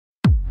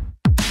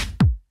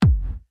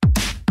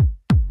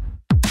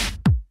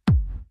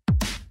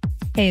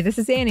Hey, this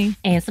is Anney.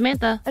 And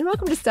Samantha. And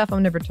welcome to Stuff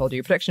I've Never Told You,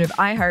 a production of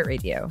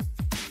iHeartRadio.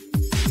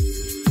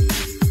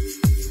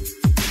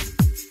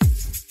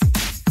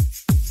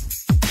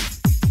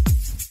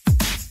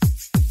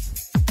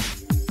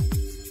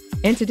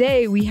 And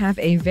today we have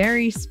a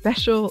very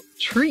special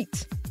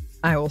treat,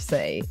 I will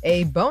say,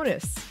 a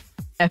bonus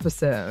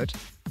episode.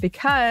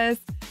 Because,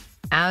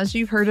 as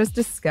you've heard us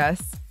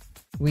discuss,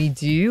 we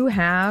do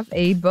have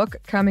a book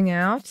coming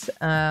out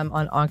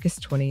on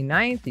August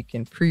 29th. You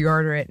can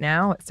pre-order it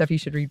now at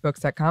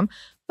stuffyoushouldreadbooks.com.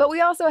 But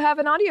we also have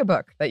an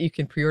audiobook that you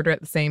can pre-order at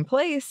the same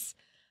place.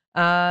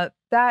 That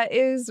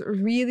is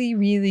really,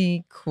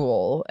 really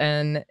cool.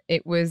 And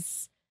it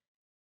was,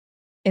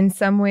 in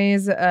some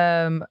ways,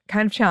 kind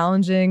of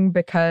challenging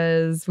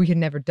because we had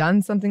never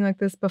done something like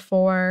this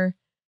before.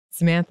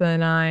 Samantha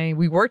and I,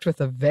 we worked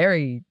with a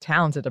very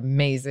talented,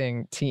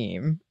 amazing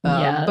team.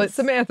 Yes. But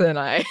Samantha and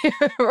I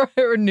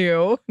were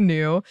new,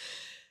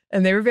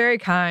 and they were very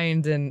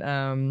kind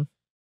and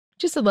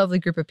just a lovely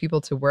group of people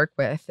to work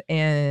with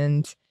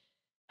and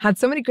had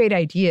so many great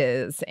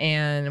ideas.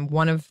 And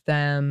one of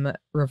them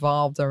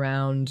revolved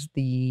around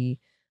a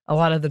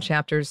lot of the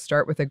chapters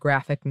start with a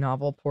graphic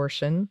novel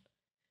portion.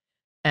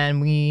 And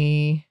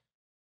we,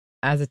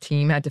 as a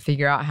team, had to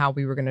figure out how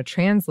we were going to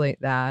translate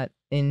that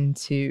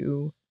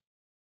into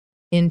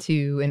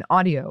an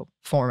audio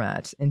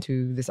format,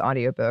 into this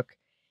audiobook.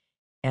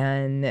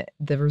 And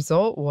the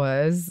result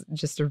was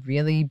just a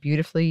really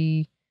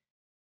beautifully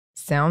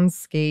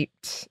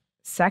soundscaped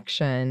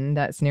section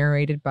that's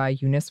narrated by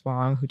Eunice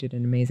Wong, who did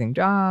an amazing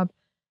job.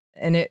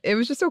 And it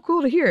was just so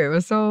cool to hear. It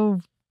was so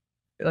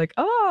like,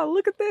 oh,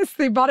 look at this.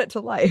 They brought it to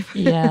life.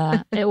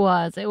 Yeah, it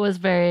was. It was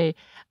very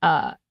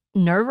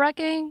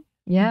nerve-wracking.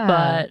 Yeah.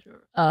 But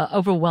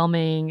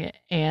overwhelming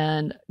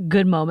and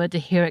good moment to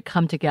hear it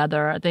come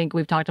together. I think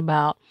we've talked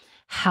about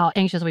how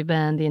anxious we've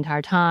been the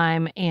entire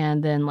time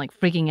and then like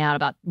freaking out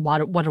about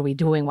what are we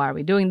doing? Why are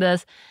we doing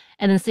this?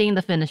 And then seeing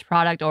the finished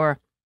product or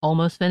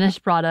almost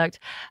finished product,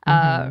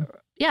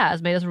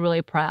 has made us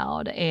really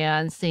proud.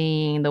 And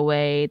seeing the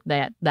way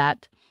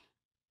that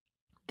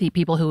the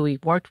people who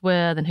we've worked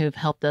with and who've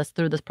helped us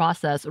through this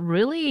process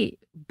really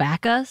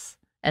back us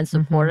and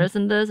support us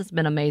in this. It's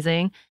been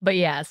amazing. But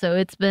yeah, so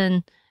it's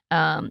been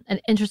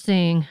an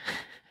interesting,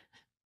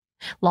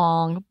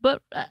 long,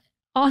 but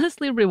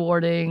honestly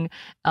rewarding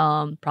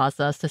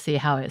process to see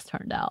how it's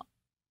turned out.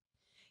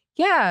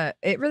 Yeah,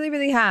 it really,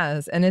 really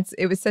has. And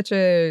it was such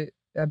a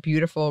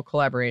beautiful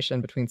collaboration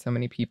between so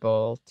many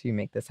people to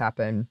make this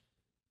happen.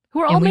 Who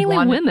are all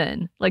mainly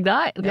women. Like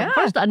that. Yeah.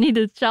 First, I need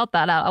to shout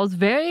that out.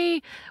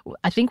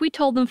 I think we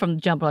told them from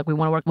the jump, like we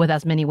want to work with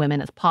as many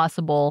women as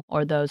possible,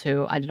 or those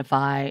who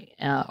identify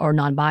or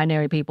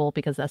non-binary people,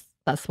 because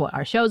that's what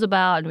our show's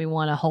about, and we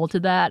want to hold to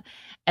that.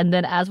 And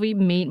then as we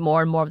meet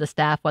more and more of the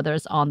staff, whether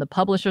it's on the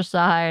publisher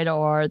side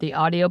or the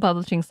audio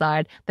publishing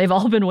side, they've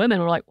all been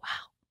women. We're like,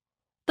 wow,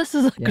 this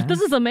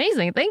is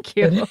amazing. Thank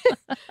you.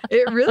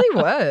 It really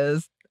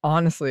was.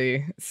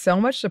 Honestly,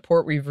 so much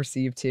support we've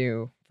received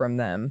too from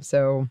them.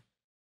 So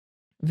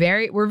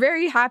we're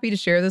very happy to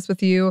share this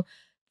with you.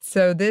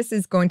 So this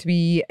is going to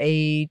be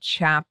a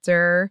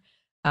chapter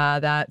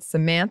that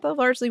Samantha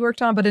largely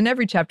worked on, but in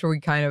every chapter we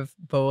kind of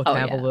both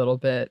have a little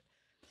bit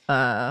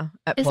at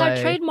it's play. Our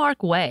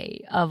trademark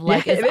way of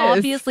like, it's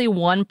obviously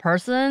one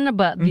person,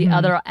 but the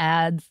other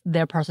adds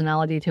their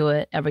personality to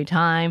it every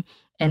time.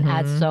 And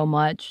adds so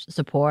much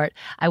support.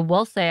 I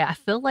will say, I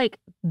feel like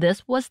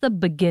this was the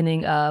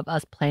beginning of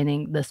us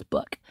planning this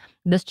book.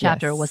 This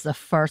chapter was the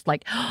first,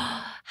 like,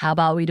 how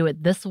about we do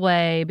it this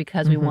way?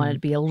 Because we want it to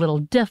be a little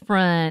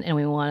different and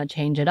we want to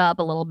change it up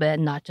a little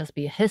bit, not just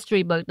be a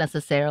history book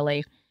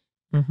necessarily.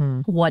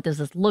 What does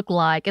this look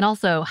like? And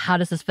also, how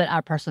does this fit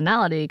our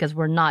personality? Because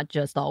we're not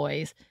just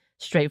always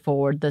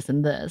straightforward this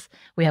and this.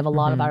 We have a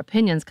lot of our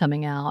opinions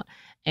coming out.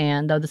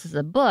 And though this is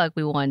a book,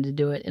 we wanted to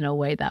do it in a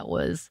way that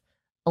was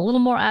a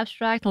little more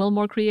abstract, a little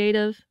more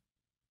creative.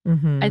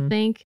 I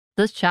think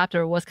this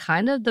chapter was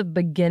kind of the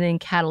beginning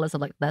catalyst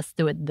of like, let's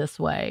do it this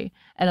way,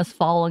 and us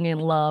falling in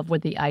love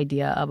with the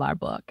idea of our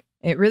book.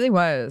 It really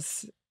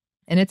was.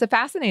 And it's a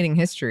fascinating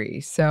history.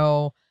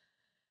 So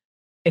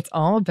it's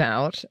all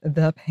about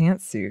the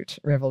pantsuit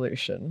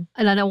revolution.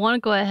 And I want to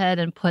go ahead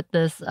and put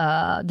this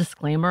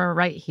disclaimer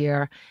right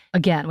here.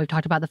 Again, we've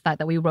talked about the fact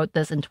that we wrote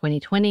this in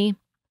 2020.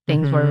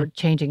 Things were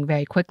changing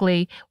very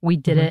quickly. We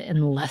did it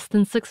in less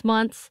than 6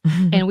 months.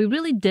 And we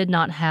really did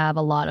not have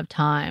a lot of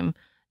time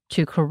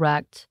to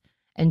correct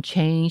and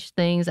change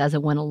things as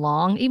it went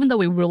along, even though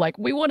we were like,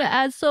 we want to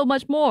add so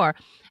much more.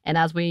 And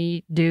as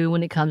we do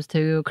when it comes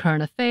to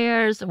current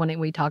affairs, when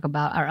we talk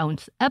about our own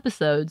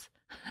episodes,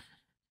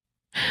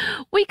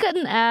 we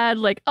couldn't add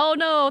like, oh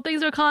no,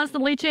 things are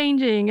constantly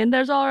changing and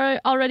there's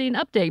already an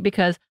update,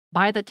 because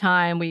by the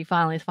time we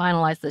finally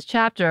finalized this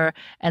chapter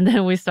and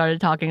then we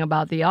started talking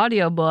about the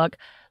audiobook,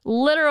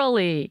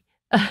 literally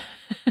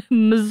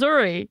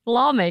Missouri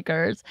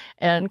lawmakers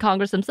and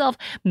Congress themselves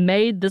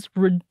made this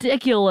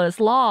ridiculous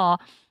law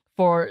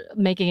for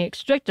making it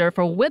stricter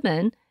for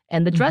women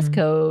and the dress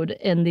code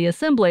in the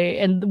assembly,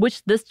 in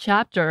which this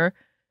chapter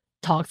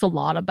talks a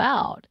lot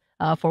about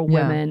for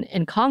women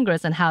in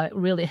Congress and how it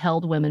really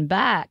held women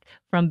back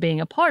from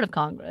being a part of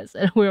Congress.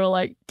 And we were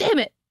like, damn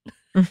it.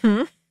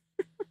 Mm-hmm.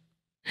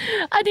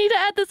 I need to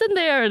add this in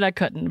there. And I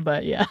couldn't,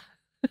 but yeah.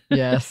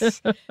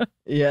 Yes.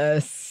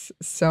 Yes.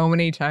 So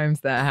many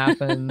times that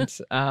happened.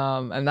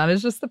 And that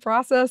is just the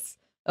process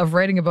of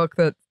writing a book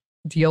that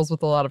deals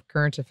with a lot of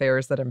current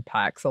affairs that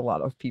impacts a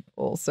lot of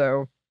people.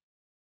 So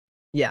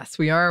yes,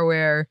 we are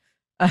aware,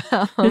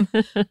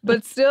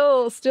 but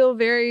still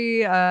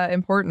very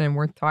important and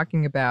worth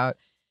talking about.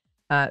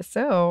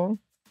 So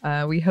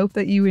we hope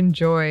that you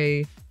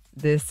enjoy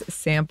this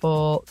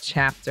sample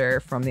chapter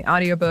from the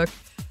audiobook,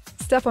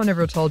 Stuff I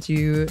Never Told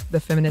You, The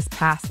Feminist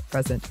Past,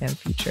 Present, and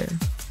Future.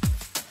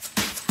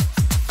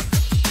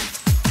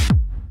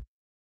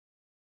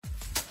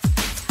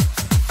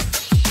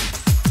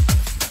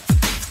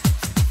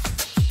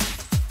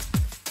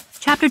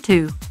 Chapter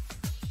 2,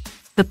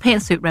 The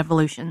Pantsuit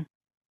Revolution.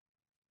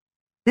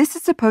 This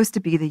is supposed to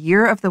be the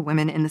year of the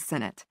women in the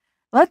Senate.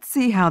 Let's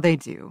see how they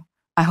do.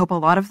 I hope a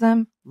lot of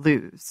them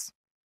lose.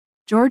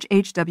 George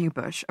H.W.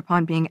 Bush,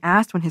 upon being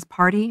asked when his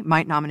party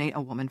might nominate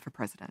a woman for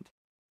president.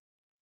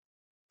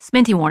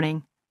 SMNTY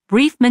warning.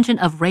 Brief mention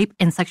of rape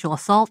and sexual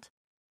assault,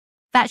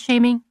 fat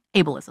shaming,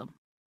 ableism.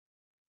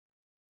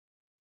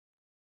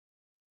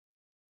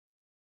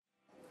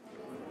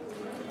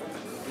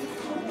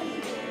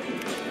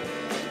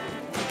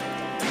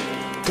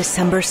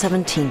 December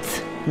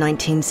 17th,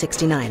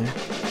 1969,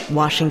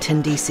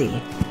 Washington, D.C.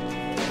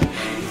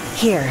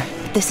 Here,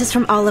 this is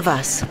from all of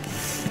us.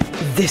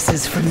 This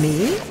is from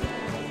me?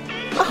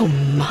 Oh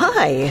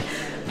my!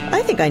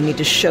 I think I need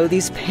to show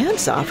these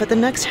pants off at the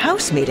next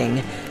House meeting.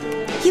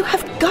 You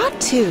have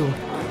got to!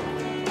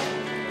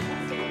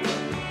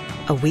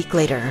 A week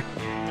later.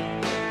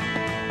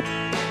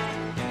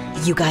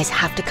 You guys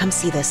have to come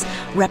see this.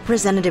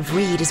 Representative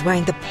Reed is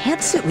wearing the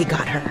pantsuit we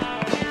got her.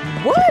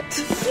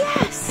 What?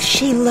 Yes!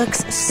 She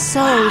looks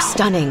so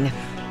stunning.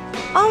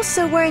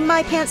 Also wearing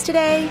my pants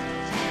today.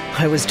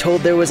 I was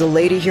told there was a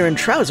lady here in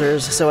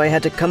trousers, so I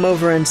had to come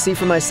over and see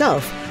for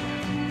myself.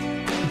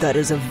 That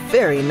is a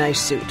very nice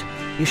suit.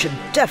 You should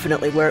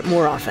definitely wear it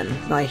more often.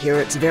 I hear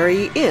it's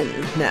very in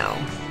now.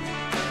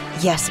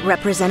 Yes,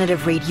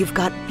 Representative Reed, you've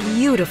got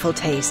beautiful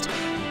taste.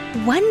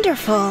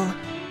 Wonderful.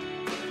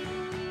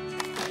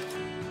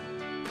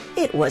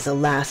 It was a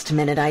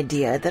last-minute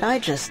idea that I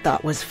just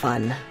thought was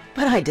fun,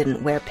 but I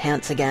didn't wear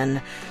pants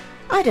again.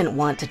 I didn't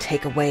want to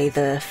take away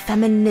the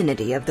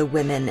femininity of the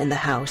women in the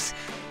house,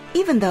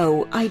 even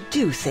though I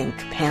do think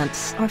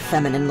pants are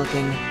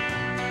feminine-looking.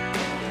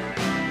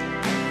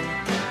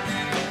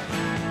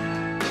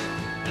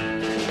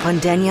 On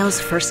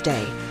Danielle's first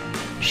day,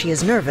 she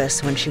is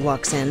nervous when she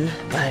walks in,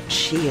 but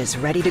she is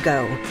ready to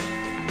go.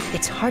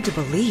 It's hard to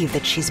believe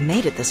that she's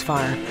made it this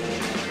far.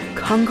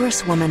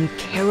 Congresswoman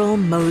Carol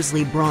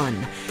Moseley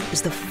Braun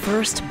is the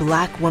first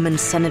black woman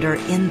senator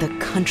in the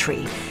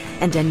country,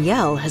 and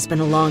Danielle has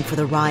been along for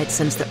the ride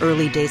since the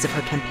early days of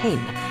her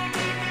campaign.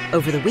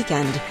 Over the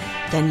weekend,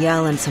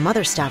 Danielle and some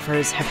other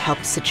staffers have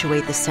helped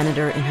situate the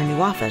senator in her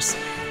new office,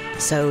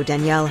 so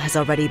Danielle has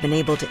already been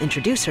able to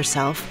introduce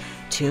herself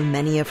to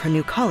many of her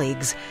new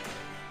colleagues.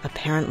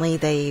 Apparently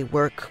they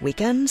work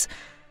weekends.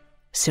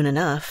 Soon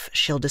enough,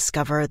 she'll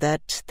discover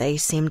that they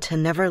seem to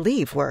never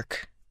leave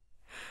work.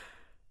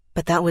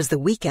 But that was the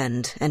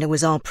weekend, and it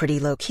was all pretty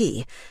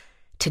low-key.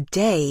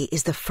 Today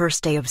is the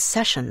first day of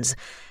sessions,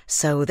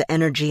 so the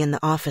energy in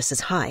the office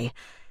is high.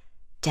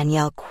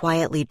 Danielle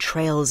quietly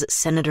trails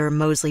Senator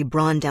Moseley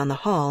Braun down the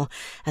hall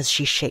as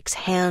she shakes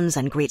hands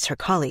and greets her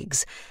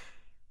colleagues.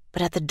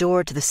 But at the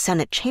door to the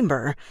Senate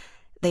chamber,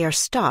 they are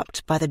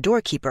stopped by the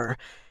doorkeeper,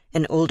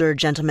 an older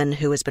gentleman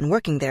who has been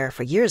working there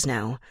for years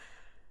now.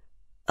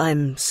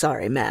 I'm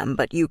sorry, ma'am,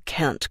 but you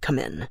can't come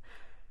in.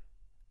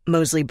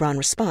 Moseley Braun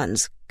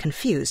responds,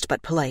 confused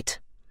but polite.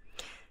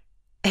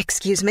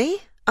 Excuse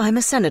me? I'm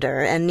a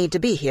senator and need to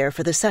be here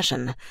for the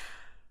session.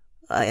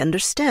 I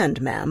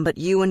understand, ma'am, but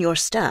you and your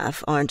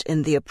staff aren't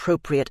in the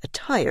appropriate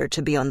attire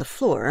to be on the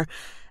floor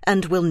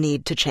and will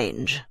need to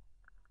change.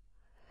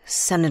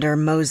 Senator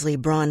Moseley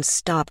Braun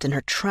stopped in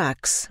her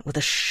tracks with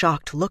a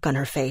shocked look on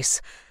her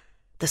face.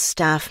 The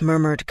staff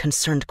murmured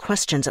concerned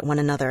questions at one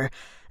another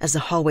as the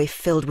hallway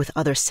filled with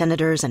other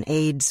senators and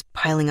aides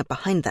piling up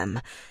behind them.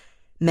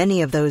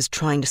 Many of those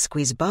trying to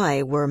squeeze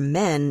by were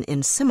men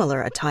in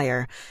similar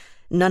attire,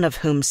 none of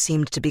whom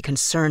seemed to be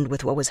concerned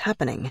with what was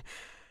happening.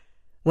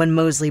 When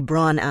Moseley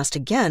Braun asked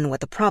again what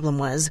the problem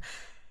was,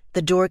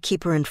 the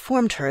doorkeeper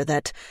informed her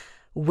that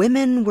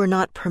women were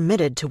not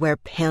permitted to wear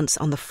pants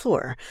on the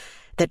floor,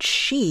 that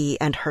she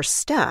and her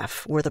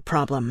staff were the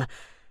problem.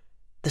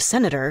 The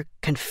senator,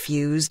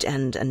 confused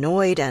and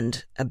annoyed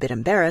and a bit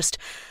embarrassed,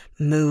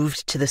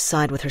 moved to the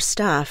side with her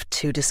staff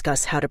to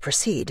discuss how to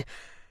proceed.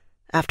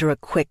 After a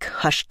quick,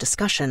 hushed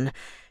discussion,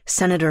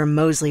 Senator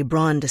Moseley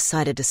Braun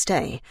decided to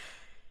stay.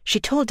 She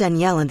told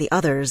Danielle and the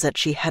others that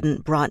she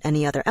hadn't brought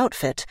any other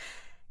outfit,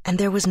 and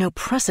there was no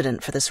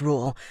precedent for this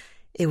rule.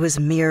 It was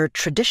mere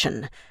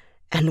tradition,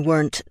 and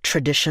weren't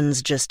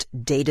traditions just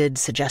dated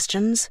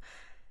suggestions?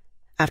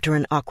 After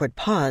an awkward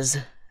pause,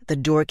 the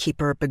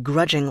doorkeeper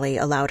begrudgingly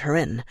allowed her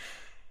in.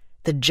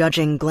 The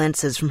judging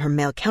glances from her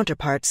male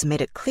counterparts made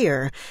it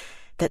clear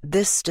that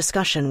this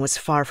discussion was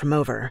far from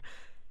over.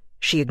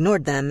 She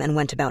ignored them and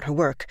went about her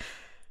work,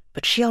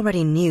 but she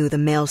already knew the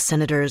male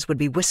senators would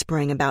be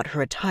whispering about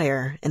her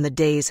attire in the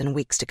days and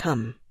weeks to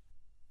come.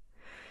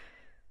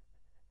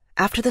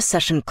 After the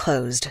session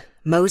closed,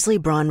 Moseley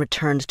Braun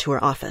returned to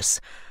her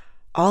office.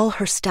 All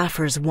her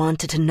staffers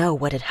wanted to know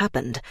what had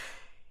happened.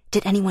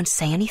 Did anyone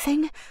say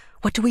anything?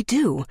 What do we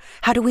do?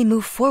 How do we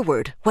move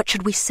forward? What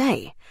should we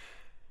say?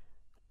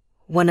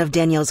 One of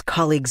Danielle's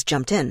colleagues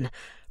jumped in,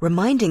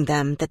 reminding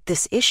them that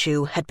this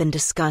issue had been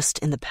discussed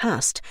in the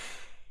past.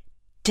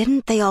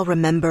 Didn't they all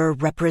remember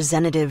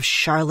Representative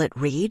Charlotte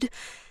Reed?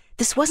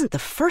 This wasn't the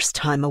first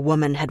time a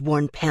woman had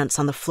worn pants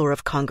on the floor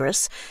of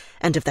Congress,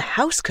 and if the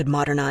House could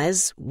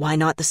modernize, why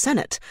not the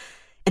Senate?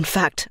 In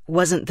fact,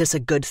 wasn't this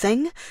a good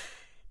thing?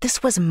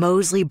 This was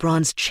Moseley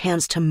Braun's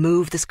chance to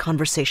move this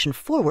conversation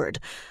forward,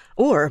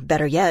 or,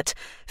 better yet,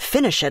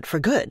 finish it for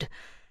good.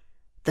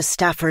 The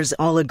staffers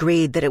all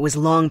agreed that it was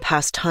long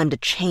past time to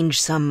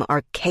change some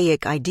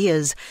archaic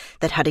ideas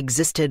that had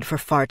existed for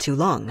far too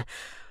long.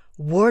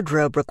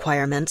 Wardrobe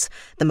requirements,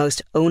 the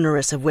most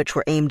onerous of which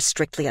were aimed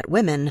strictly at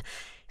women,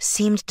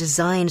 seemed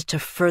designed to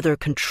further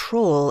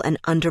control and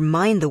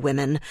undermine the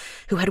women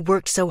who had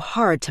worked so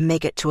hard to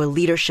make it to a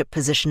leadership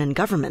position in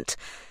government.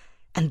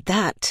 And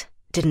that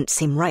didn't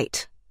seem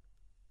right.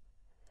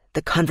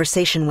 The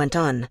conversation went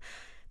on.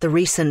 The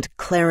recent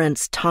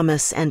Clarence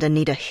Thomas and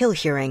Anita Hill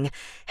hearing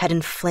had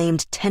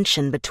inflamed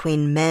tension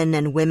between men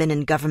and women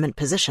in government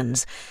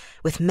positions,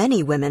 with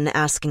many women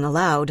asking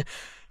aloud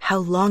how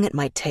long it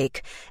might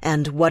take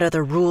and what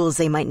other rules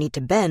they might need to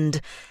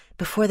bend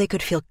before they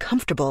could feel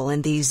comfortable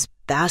in these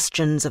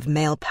bastions of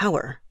male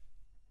power.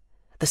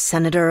 The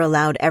senator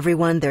allowed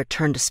everyone their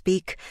turn to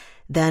speak,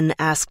 then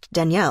asked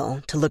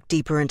Danielle to look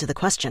deeper into the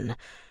question.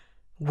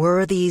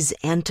 Were these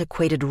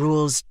antiquated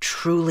rules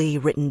truly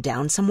written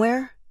down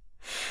somewhere?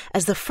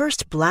 As the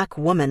first black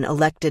woman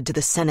elected to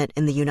the Senate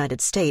in the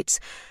United States,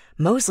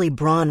 Moseley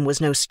Braun was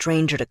no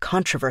stranger to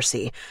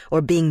controversy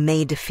or being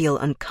made to feel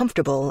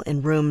uncomfortable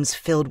in rooms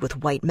filled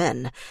with white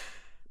men.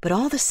 But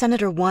all the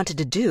senator wanted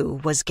to do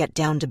was get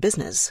down to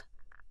business.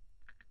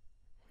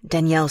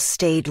 Danielle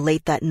stayed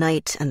late that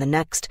night and the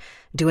next,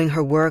 doing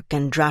her work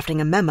and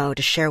drafting a memo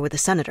to share with the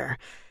senator.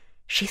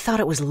 She thought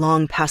it was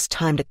long past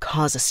time to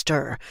cause a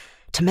stir,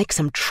 to make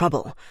some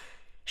trouble.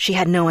 She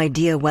had no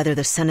idea whether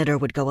the senator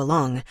would go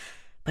along,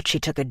 but she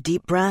took a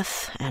deep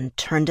breath and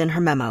turned in her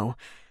memo.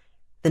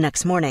 The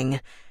next morning,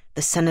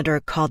 the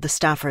senator called the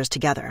staffers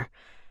together.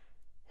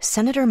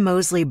 Senator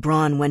Moseley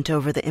Braun went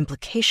over the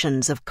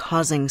implications of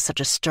causing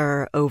such a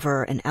stir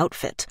over an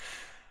outfit.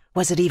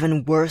 Was it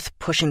even worth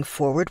pushing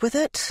forward with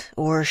it,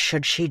 or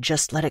should she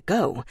just let it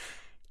go?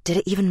 Did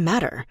it even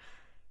matter?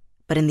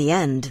 But in the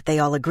end, they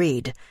all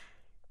agreed.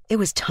 It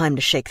was time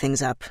to shake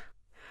things up.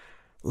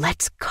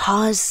 Let's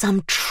cause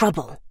some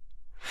trouble.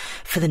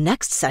 For the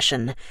next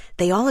session,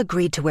 they all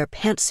agreed to wear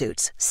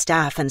pantsuits,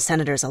 staff and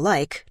senators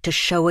alike, to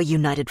show a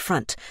united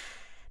front.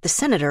 The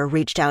senator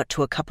reached out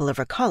to a couple of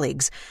her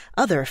colleagues,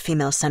 other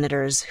female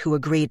senators who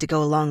agreed to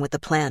go along with the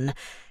plan,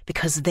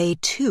 because they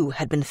too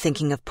had been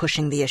thinking of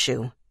pushing the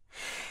issue.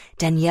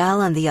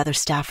 Danielle and the other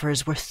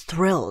staffers were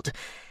thrilled.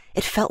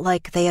 It felt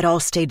like they had all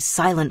stayed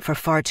silent for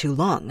far too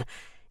long.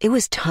 It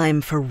was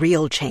time for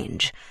real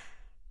change.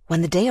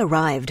 When the day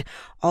arrived,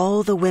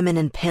 all the women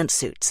in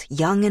pantsuits,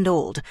 young and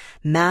old,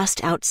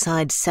 massed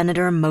outside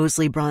Senator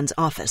Moseley Braun's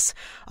office,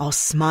 all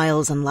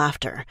smiles and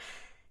laughter.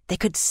 They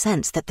could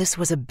sense that this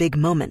was a big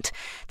moment,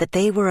 that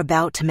they were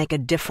about to make a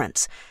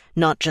difference,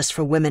 not just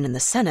for women in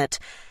the Senate,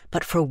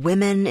 but for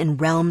women in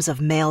realms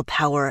of male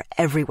power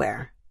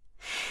everywhere.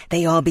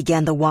 They all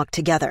began the walk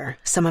together,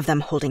 some of them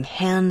holding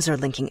hands or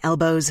linking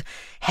elbows,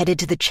 headed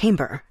to the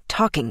chamber,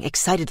 talking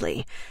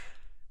excitedly.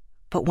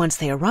 But once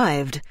they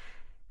arrived,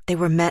 they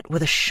were met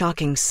with a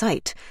shocking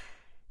sight.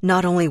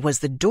 Not only was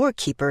the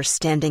doorkeeper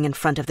standing in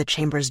front of the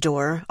chamber's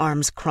door,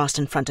 arms crossed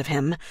in front of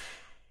him,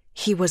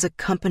 he was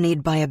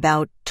accompanied by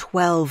about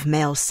 12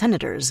 male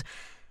senators.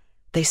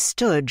 They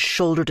stood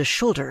shoulder to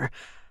shoulder,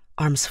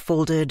 arms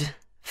folded,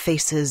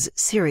 faces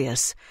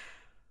serious.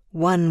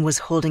 One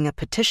was holding a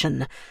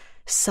petition,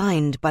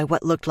 signed by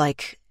what looked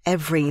like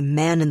every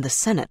man in the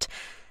Senate,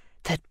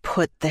 that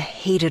put the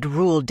hated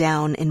rule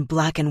down in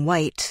black and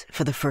white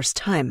for the first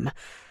time.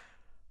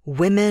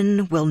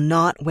 Women will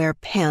not wear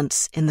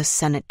pants in the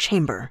Senate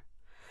chamber.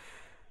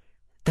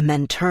 The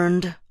men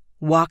turned,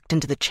 walked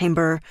into the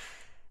chamber,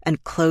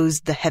 and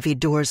closed the heavy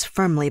doors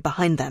firmly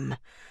behind them.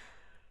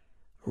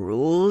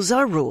 "Rules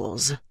are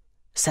rules,"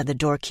 said the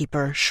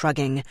doorkeeper,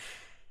 shrugging,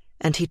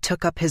 and he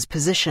took up his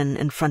position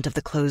in front of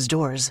the closed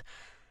doors.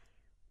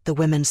 The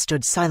women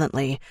stood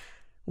silently,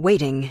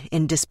 waiting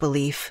in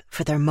disbelief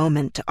for their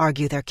moment to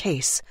argue their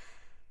case.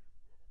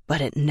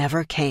 But it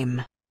never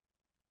came.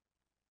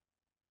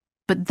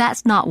 But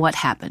that's not what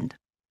happened.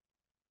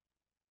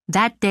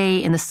 That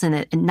day in the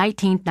Senate in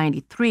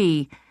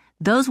 1993,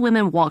 those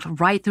women walked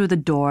right through the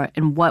door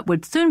in what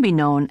would soon be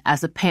known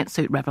as the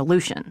Pantsuit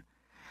Revolution.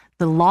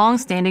 The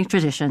long-standing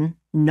tradition,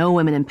 no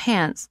women in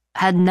pants,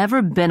 had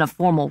never been a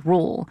formal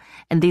rule,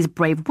 and these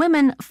brave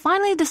women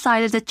finally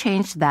decided to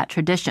change that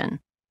tradition.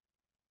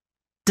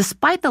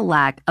 Despite the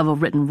lack of a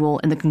written rule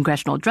in the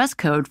congressional dress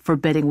code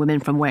forbidding women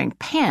from wearing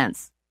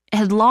pants, it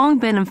had long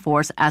been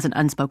enforced as an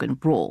unspoken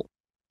rule.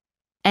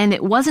 And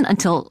it wasn't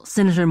until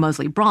Senator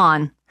Moseley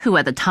Braun, who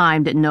at the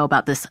time didn't know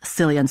about this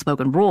silly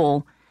unspoken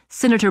rule,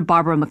 Senator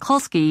Barbara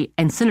Mikulski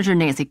and Senator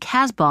Nancy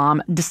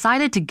Kasbaum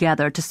decided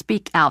together to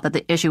speak out that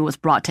the issue was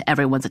brought to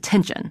everyone's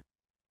attention.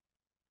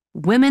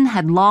 Women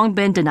had long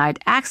been denied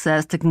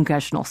access to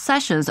congressional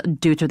sessions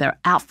due to their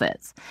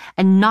outfits,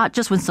 and not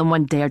just when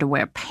someone dared to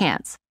wear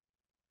pants.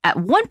 At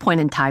one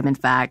point in time, in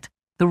fact,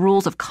 the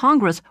rules of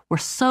Congress were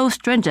so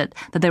stringent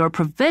that there were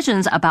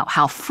provisions about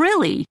how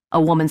frilly a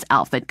woman's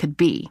outfit could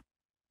be.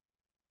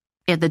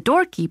 If the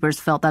doorkeepers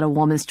felt that a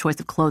woman's choice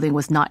of clothing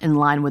was not in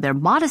line with their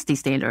modesty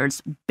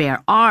standards,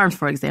 bare arms,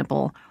 for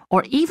example,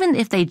 or even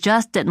if they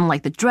just didn't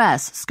like the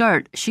dress,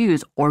 skirt,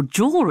 shoes, or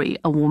jewelry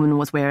a woman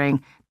was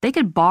wearing, they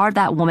could bar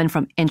that woman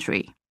from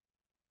entry.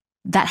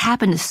 That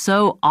happened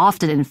so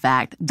often, in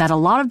fact, that a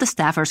lot of the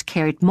staffers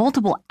carried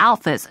multiple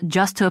outfits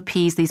just to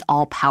appease these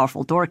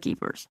all-powerful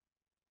doorkeepers.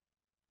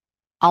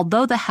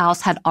 Although the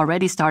House had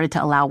already started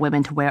to allow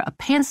women to wear a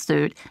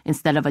pantsuit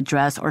instead of a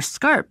dress or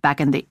skirt back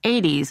in the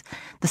 80s,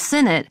 the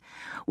Senate,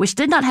 which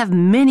did not have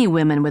many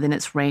women within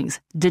its ranks,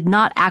 did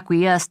not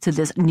acquiesce to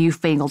this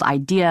newfangled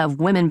idea of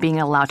women being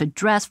allowed to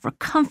dress for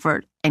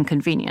comfort and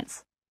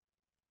convenience.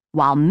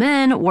 While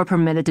men were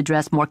permitted to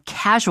dress more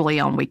casually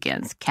on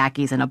weekends,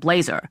 khakis and a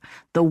blazer,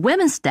 the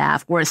women's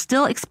staff were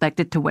still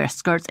expected to wear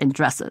skirts and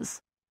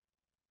dresses.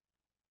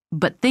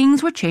 But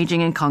things were changing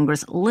in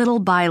Congress little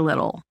by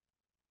little.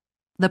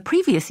 The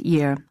previous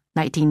year,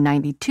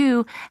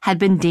 1992, had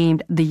been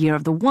deemed the Year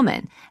of the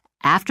Woman,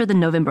 after the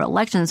November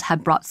elections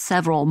had brought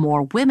several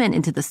more women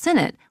into the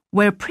Senate,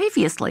 where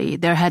previously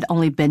there had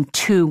only been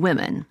 2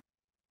 women.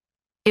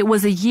 It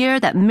was a year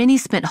that many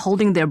spent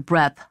holding their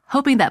breath,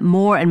 hoping that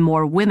more and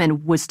more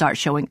women would start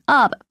showing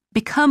up,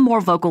 become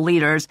more vocal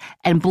leaders,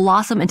 and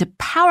blossom into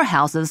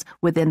powerhouses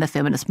within the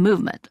feminist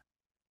movement.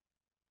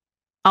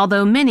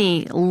 Although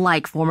many,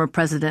 like former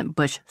President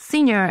Bush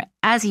Sr.,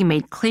 as he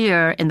made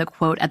clear in the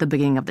quote at the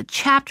beginning of the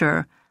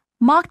chapter,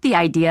 mocked the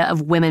idea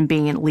of women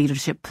being in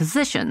leadership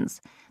positions,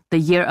 the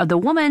Year of the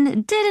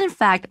Woman did in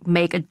fact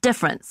make a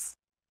difference.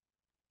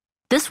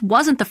 This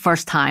wasn't the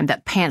first time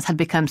that pants had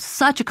become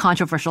such a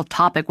controversial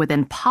topic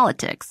within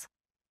politics.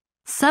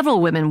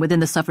 Several women within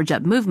the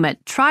suffragette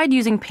movement tried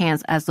using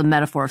pants as the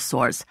metaphor of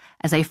sorts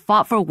as they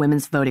fought for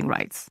women's voting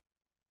rights.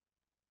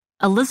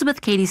 Elizabeth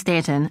Cady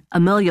Stanton,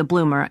 Amelia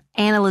Bloomer,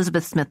 and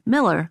Elizabeth Smith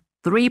Miller,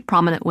 3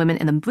 prominent women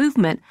in the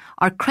movement,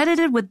 are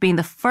credited with being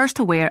the first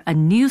to wear a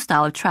new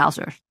style of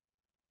trousers.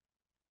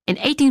 In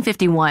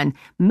 1851,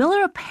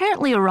 Miller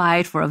apparently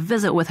arrived for a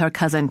visit with her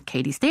cousin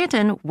Cady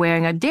Stanton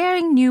wearing a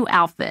daring new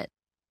outfit.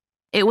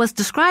 It was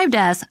described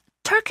as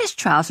Turkish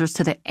trousers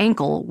to the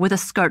ankle with a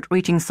skirt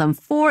reaching some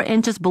 4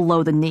 inches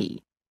below the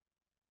knee.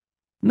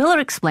 Miller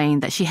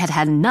explained that she had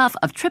had enough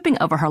of tripping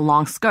over her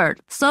long skirt,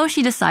 so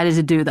she decided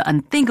to do the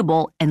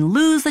unthinkable and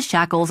lose the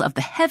shackles of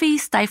the heavy,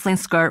 stifling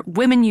skirt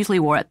women usually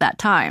wore at that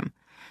time.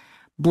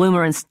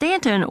 Bloomer and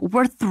Stanton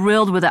were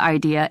thrilled with the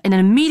idea and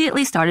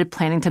immediately started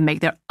planning to make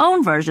their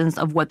own versions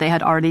of what they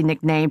had already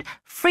nicknamed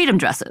freedom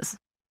dresses.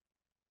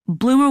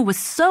 Bloomer was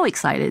so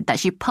excited that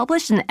she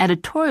published an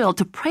editorial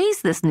to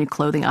praise this new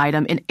clothing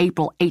item in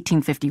April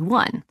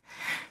 1851.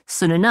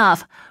 Soon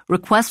enough,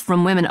 requests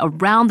from women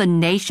around the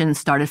nation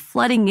started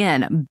flooding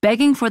in,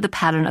 begging for the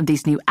pattern of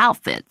these new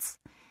outfits.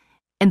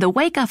 In the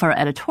wake of her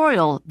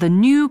editorial, the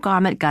new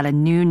garment got a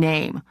new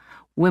name.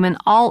 Women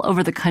all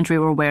over the country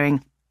were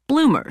wearing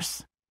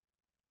bloomers.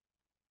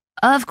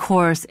 Of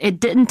course, it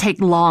didn't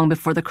take long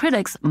before the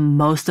critics,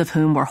 most of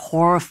whom were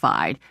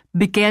horrified,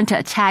 began to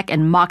attack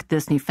and mock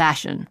this new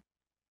fashion.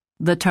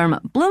 The term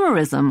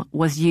bloomerism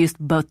was used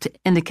both to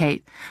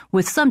indicate,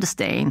 with some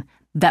disdain,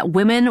 that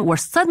women were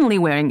suddenly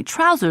wearing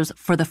trousers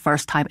for the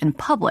first time in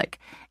public,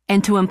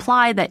 and to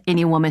imply that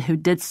any woman who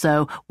did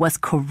so was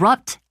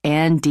corrupt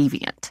and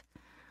deviant.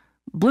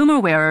 Bloomer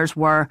wearers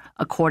were,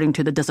 according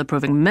to the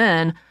disapproving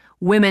men,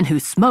 women who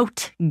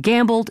smoked,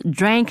 gambled,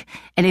 drank,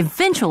 and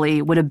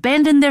eventually would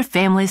abandon their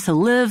families to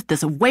live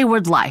this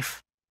wayward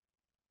life.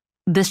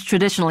 This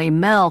traditionally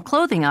male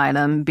clothing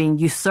item being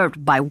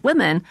usurped by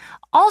women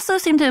also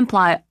seemed to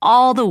imply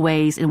all the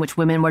ways in which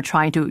women were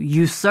trying to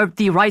usurp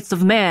the rights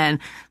of man,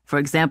 for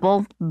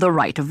example, the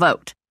right to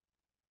vote.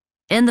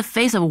 In the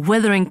face of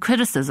withering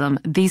criticism,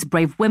 these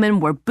brave women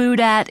were booed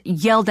at,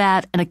 yelled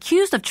at, and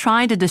accused of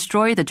trying to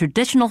destroy the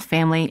traditional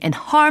family and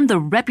harm the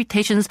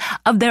reputations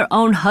of their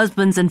own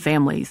husbands and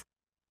families.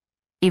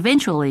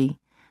 Eventually,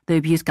 the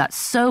abuse got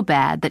so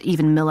bad that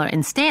even Miller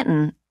and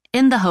Stanton,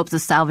 in the hopes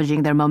of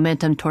salvaging their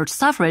momentum towards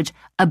suffrage,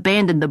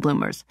 abandoned the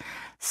bloomers,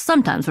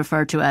 sometimes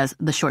referred to as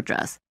the short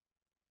dress.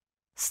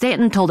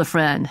 Stanton told a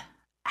friend,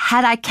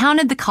 "Had I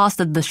counted the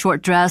cost of the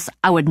short dress,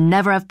 I would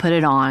never have put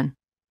it on."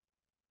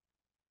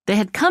 They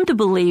had come to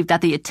believe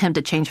that the attempt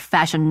to change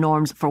fashion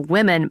norms for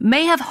women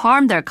may have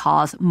harmed their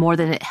cause more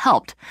than it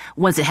helped,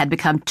 once it had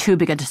become too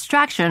big a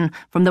distraction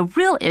from the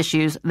real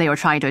issues they were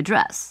trying to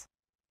address.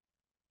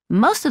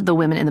 Most of the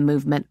women in the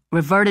movement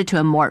reverted to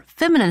a more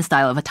feminine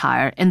style of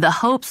attire in the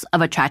hopes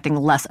of attracting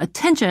less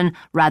attention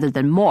rather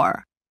than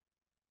more.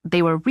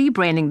 They were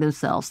rebranding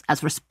themselves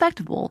as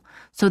respectable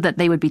so that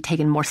they would be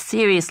taken more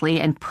seriously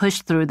and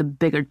pushed through the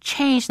bigger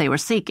change they were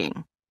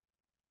seeking.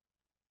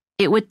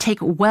 It would take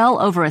well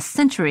over a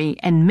century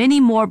and many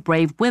more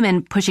brave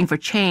women pushing for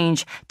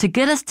change to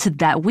get us to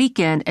that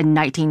weekend in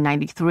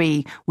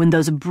 1993 when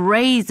those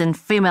brazen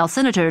female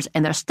senators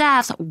and their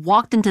staffs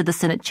walked into the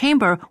Senate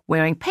chamber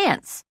wearing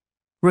pants,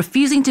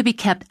 refusing to be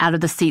kept out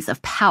of the seats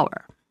of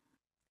power.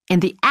 In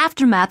the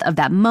aftermath of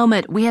that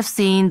moment, we have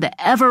seen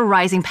the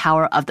ever-rising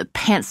power of the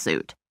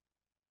pantsuit.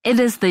 It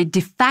is the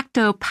de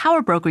facto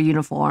power broker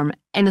uniform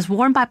and is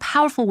worn by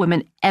powerful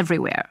women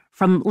everywhere,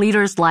 from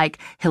leaders like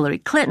Hillary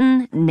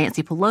Clinton,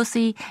 Nancy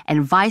Pelosi,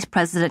 and Vice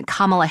President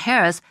Kamala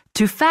Harris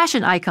to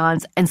fashion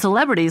icons and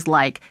celebrities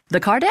like the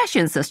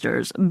Kardashian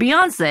sisters,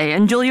 Beyoncé,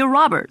 and Julia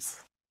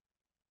Roberts.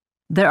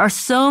 There are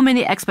so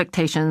many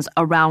expectations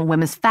around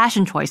women's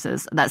fashion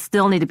choices that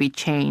still need to be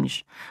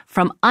changed,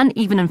 from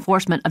uneven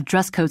enforcement of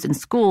dress codes in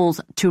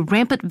schools to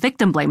rampant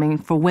victim blaming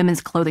for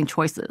women's clothing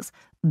choices.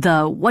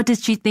 What did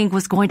she think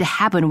was going to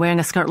happen wearing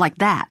a skirt like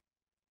that?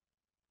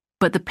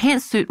 But the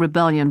pantsuit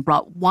rebellion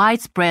brought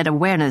widespread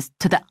awareness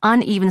to the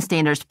uneven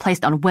standards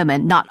placed on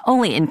women not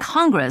only in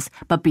Congress,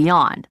 but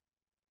beyond.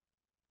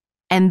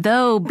 And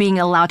though being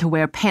allowed to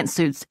wear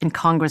pantsuits in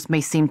Congress may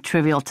seem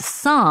trivial to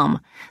some,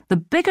 the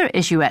bigger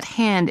issue at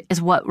hand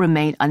is what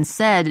remained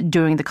unsaid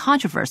during the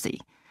controversy.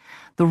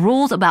 The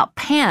rules about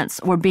pants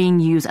were being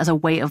used as a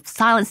way of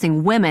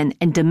silencing women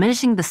and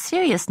diminishing the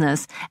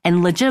seriousness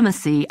and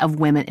legitimacy of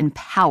women in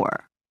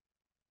power.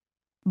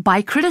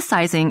 By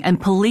criticizing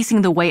and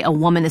policing the way a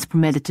woman is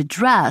permitted to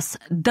dress,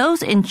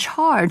 those in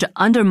charge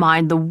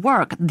undermined the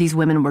work these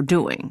women were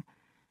doing.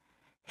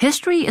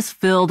 History is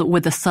filled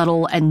with the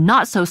subtle and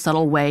not so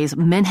subtle ways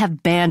men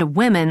have banned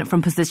women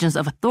from positions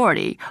of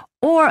authority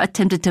or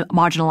attempted to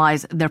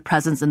marginalize their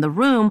presence in the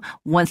room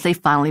once they've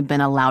finally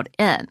been allowed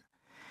in.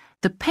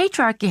 The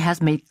patriarchy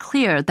has made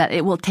clear that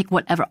it will take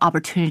whatever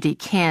opportunity it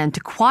can to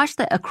quash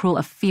the accrual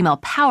of female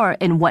power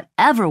in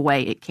whatever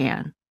way it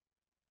can.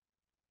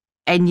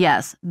 And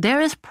yes, there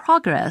is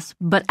progress,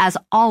 but as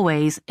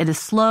always, it is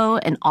slow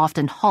and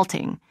often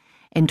halting.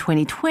 In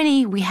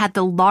 2020, we had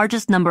the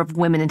largest number of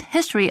women in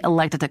history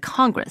elected to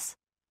Congress.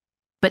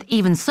 But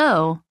even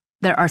so,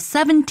 there are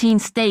 17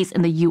 states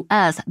in the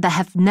U.S. that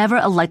have never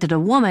elected a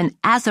woman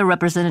as their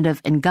representative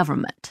in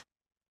government.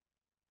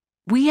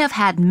 We have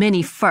had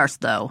many firsts,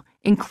 though,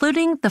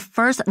 including the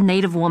first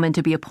Native woman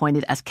to be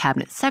appointed as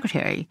Cabinet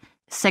Secretary,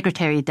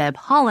 Secretary Deb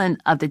Haaland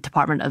of the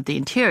Department of the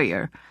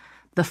Interior,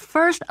 the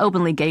first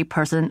openly gay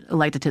person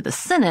elected to the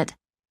Senate,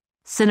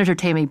 Senator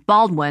Tammy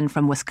Baldwin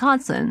from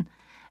Wisconsin,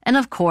 and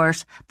of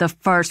course, the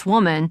first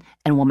woman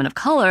and woman of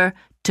color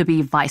to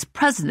be Vice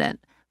President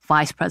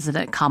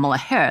Kamala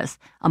Harris,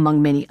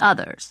 among many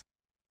others.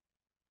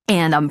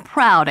 And I'm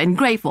proud and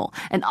grateful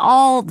and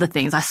all the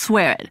things, I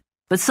swear it.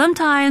 But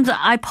sometimes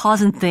I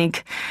pause and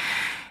think,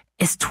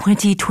 it's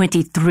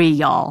 2023,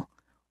 y'all.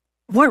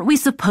 Weren't we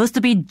supposed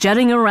to be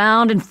jetting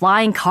around in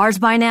flying cars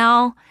by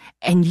now?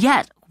 And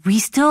yet, we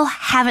still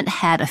haven't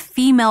had a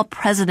female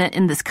president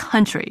in this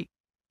country.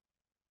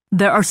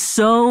 There are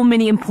so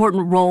many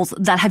important roles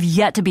that have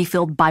yet to be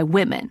filled by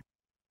women.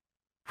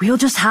 We'll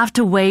just have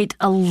to wait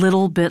a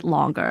little bit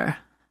longer.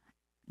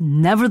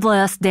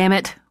 Nevertheless, damn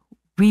it,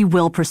 we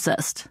will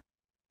persist.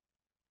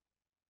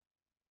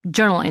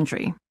 Journal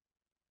entry.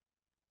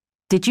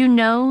 Did you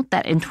know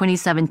that in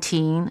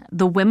 2017,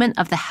 the women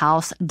of the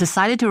House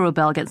decided to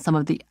rebel against some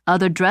of the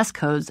other dress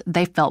codes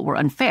they felt were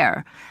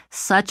unfair,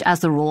 such as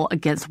the rule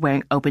against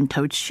wearing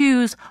open-toed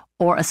shoes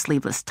or a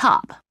sleeveless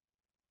top?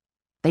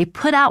 They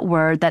put out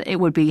word that it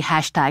would be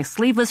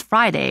 #Sleeveless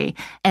Friday,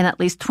 and at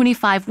least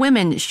 25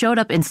 women showed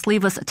up in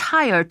sleeveless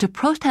attire to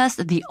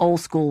protest the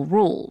old-school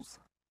rules.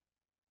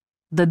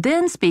 The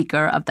then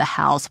Speaker of the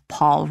House,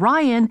 Paul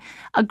Ryan,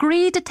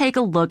 agreed to take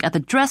a look at the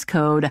dress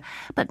code,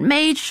 but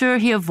made sure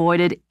he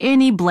avoided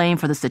any blame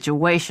for the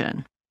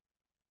situation.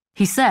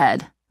 He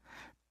said,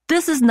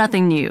 "This is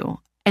nothing new,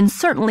 and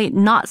certainly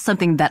not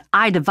something that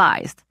I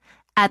devised.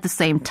 At the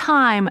same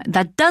time,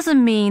 that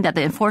doesn't mean that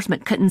the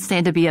enforcement couldn't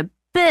stand to be a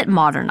bit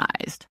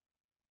modernized."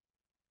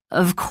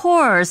 Of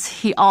course,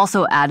 he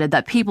also added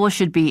that people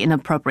should be in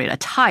appropriate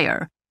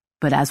attire.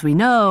 But as we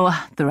know,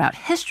 throughout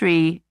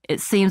history, it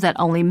seems that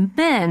only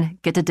men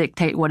get to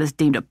dictate what is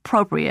deemed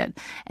appropriate,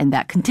 and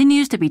that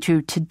continues to be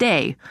true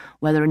today,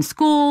 whether in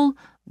school,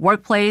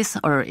 workplace,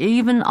 or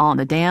even on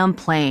the damn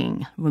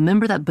plane.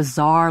 Remember that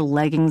bizarre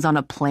leggings on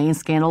a plane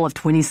scandal of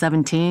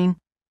 2017?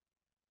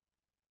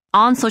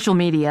 On social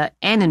media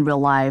and in real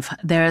life,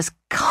 there is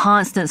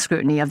constant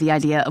scrutiny of the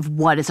idea of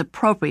what is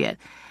appropriate,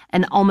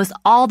 and almost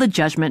all the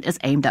judgment is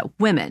aimed at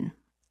women.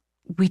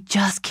 We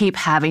just keep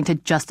having to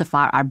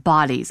justify our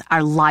bodies, our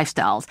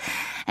lifestyles,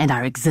 and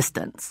our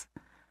existence.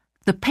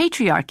 The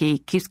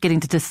patriarchy keeps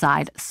getting to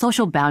decide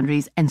social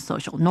boundaries and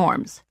social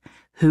norms.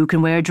 Who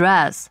can wear a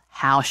dress?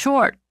 How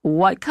short?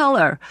 What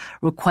color?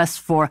 Requests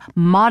for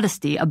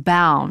modesty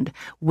abound.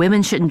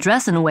 Women shouldn't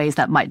dress in ways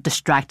that might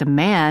distract a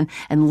man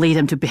and lead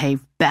him to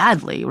behave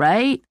badly,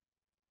 right?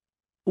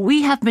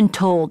 We have been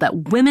told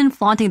that women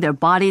flaunting their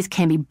bodies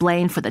can be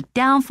blamed for the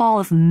downfall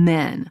of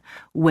men.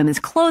 Women's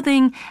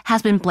clothing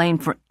has been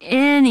blamed for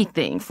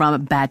anything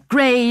from bad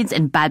grades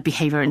and bad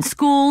behavior in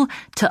school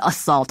to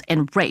assault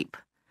and rape.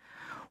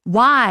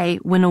 Why,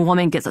 when a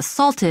woman gets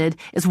assaulted,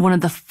 is one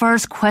of the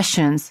first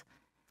questions,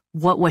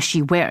 what was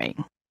she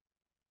wearing?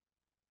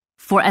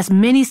 For as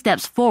many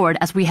steps forward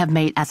as we have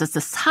made as a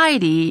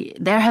society,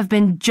 there have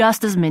been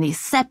just as many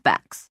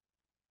setbacks.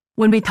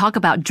 When we talk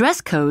about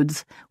dress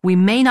codes, we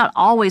may not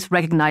always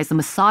recognize the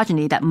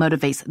misogyny that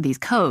motivates these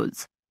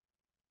codes.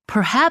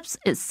 Perhaps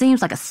it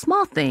seems like a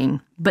small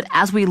thing, but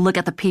as we look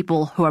at the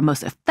people who are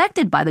most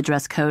affected by the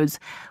dress codes,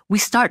 we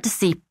start to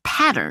see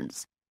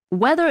patterns.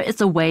 Whether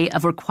it's a way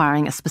of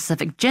requiring a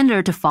specific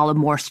gender to follow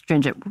more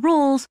stringent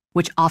rules,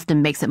 which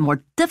often makes it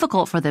more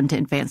difficult for them to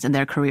advance in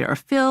their career or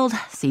field,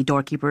 see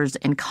doorkeepers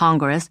in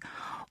Congress,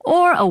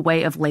 or a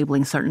way of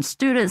labeling certain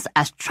students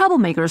as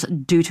troublemakers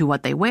due to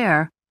what they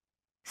wear.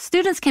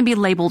 Students can be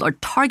labeled or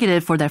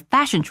targeted for their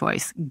fashion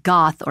choice.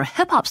 Goth or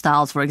hip-hop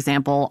styles, for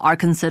example, are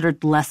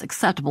considered less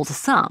acceptable to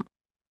some.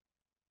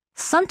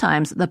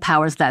 Sometimes the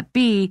powers that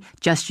be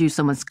just use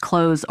someone's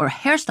clothes or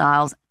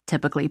hairstyles,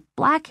 typically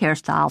black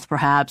hairstyles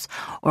perhaps,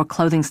 or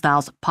clothing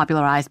styles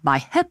popularized by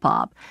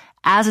hip-hop,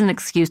 as an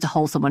excuse to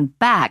hold someone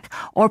back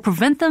or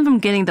prevent them from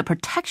getting the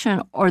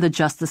protection or the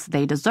justice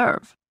they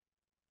deserve.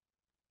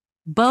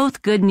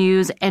 Both good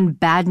news and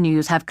bad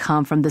news have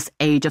come from this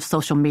age of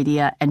social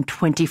media and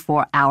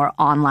 24-hour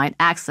online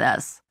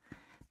access.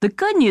 The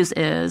good news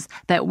is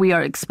that we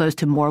are exposed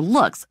to more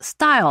looks,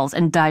 styles,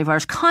 and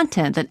diverse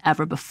content than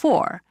ever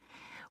before.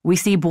 We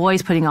see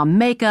boys putting on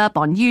makeup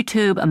on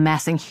YouTube,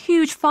 amassing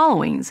huge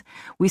followings.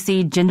 We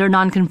see gender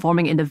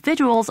nonconforming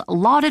individuals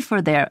lauded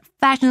for their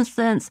fashion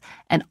sense,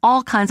 and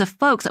all kinds of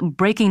folks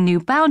breaking new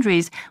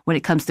boundaries when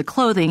it comes to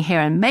clothing,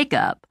 hair, and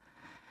makeup.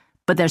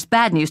 But there's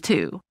bad news,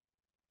 too.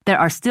 There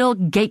are still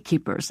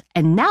gatekeepers,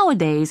 and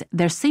nowadays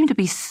there seem to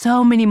be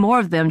so many more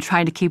of them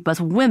trying to keep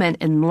us women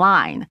in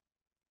line.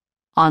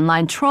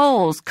 Online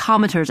trolls,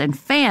 commenters, and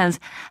fans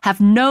have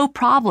no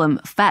problem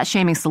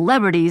fat-shaming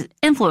celebrities,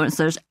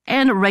 influencers,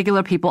 and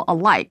regular people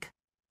alike.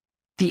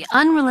 The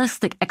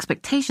unrealistic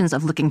expectations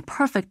of looking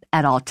perfect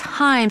at all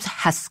times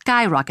has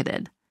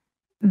skyrocketed.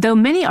 Though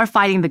many are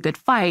fighting the good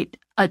fight,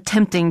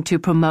 attempting to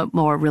promote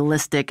more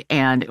realistic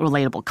and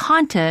relatable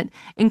content,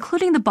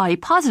 including the body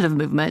positive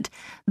movement,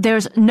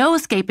 there's no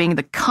escaping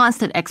the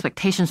constant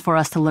expectations for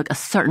us to look a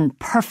certain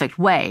perfect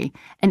way,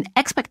 an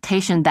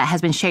expectation that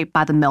has been shaped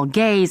by the male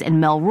gaze and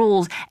male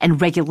rules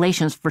and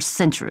regulations for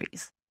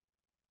centuries.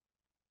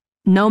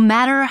 No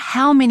matter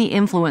how many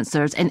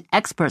influencers and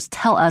experts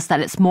tell us that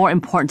it's more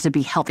important to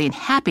be healthy and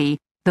happy,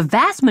 the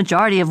vast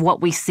majority of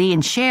what we see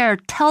and share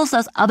tells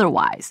us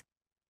otherwise.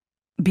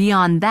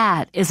 Beyond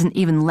that is an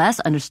even less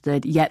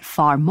understood yet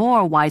far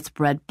more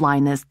widespread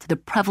blindness to the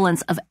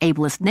prevalence of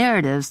ableist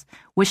narratives,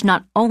 which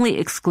not only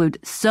exclude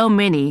so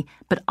many,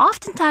 but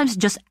oftentimes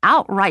just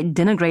outright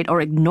denigrate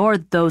or ignore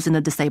those in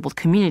the disabled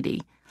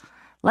community.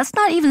 Let's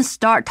not even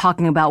start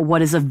talking about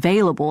what is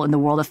available in the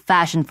world of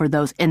fashion for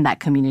those in that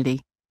community.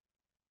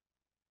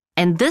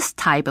 And this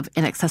type of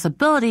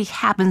inaccessibility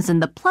happens in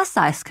the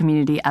plus-size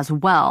community as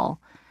well.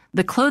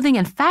 The clothing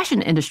and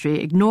fashion industry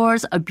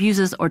ignores,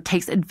 abuses, or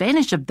takes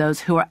advantage of those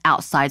who are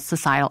outside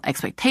societal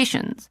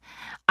expectations.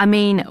 I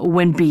mean,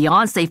 when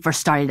Beyoncé first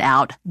started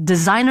out,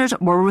 designers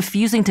were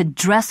refusing to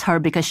dress her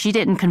because she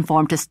didn't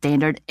conform to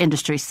standard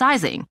industry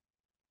sizing.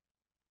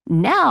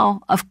 Now,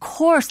 of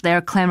course,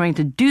 they're clamoring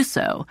to do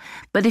so,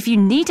 but if you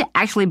need to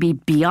actually be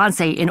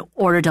Beyoncé in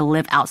order to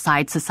live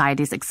outside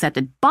society's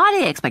accepted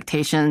body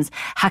expectations,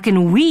 how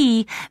can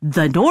we,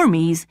 the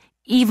normies,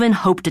 even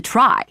hope to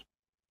try?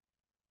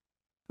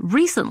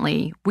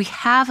 Recently, we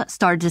have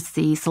started to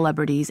see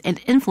celebrities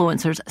and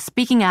influencers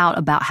speaking out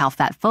about how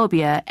fat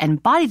phobia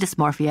and body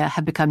dysmorphia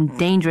have become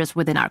dangerous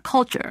within our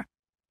culture.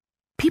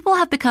 People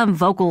have become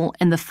vocal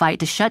in the fight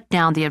to shut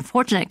down the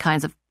unfortunate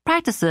kinds of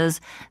practices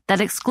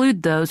that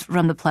exclude those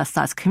from the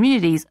plus-size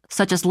communities,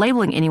 such as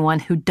labeling anyone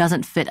who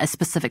doesn't fit a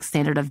specific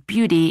standard of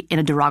beauty in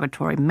a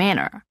derogatory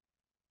manner.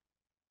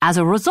 As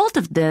a result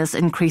of this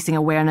increasing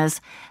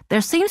awareness,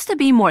 there seems to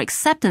be more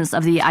acceptance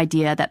of the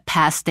idea that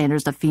past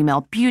standards of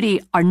female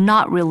beauty are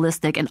not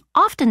realistic and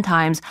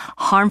oftentimes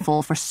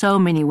harmful for so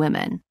many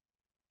women.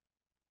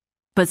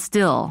 But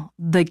still,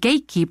 the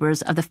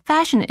gatekeepers of the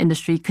fashion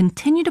industry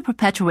continue to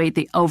perpetuate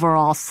the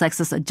overall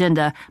sexist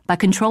agenda by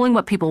controlling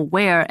what people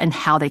wear and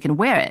how they can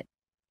wear it.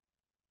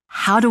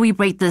 How do we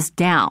break this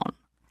down?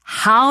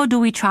 How do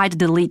we try to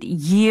delete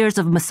years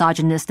of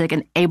misogynistic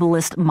and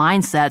ableist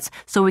mindsets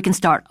so we can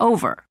start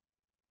over?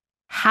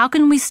 How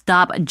can we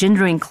stop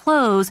gendering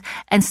clothes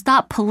and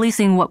stop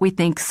policing what we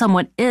think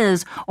someone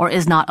is or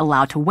is not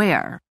allowed to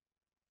wear?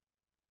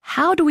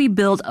 How do we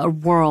build a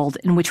world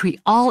in which we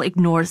all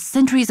ignore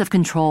centuries of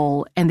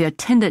control and the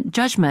attendant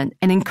judgment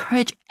and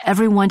encourage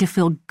everyone to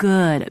feel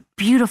good,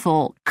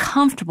 beautiful,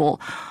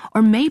 comfortable,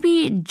 or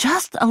maybe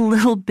just a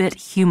little bit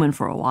human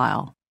for a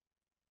while?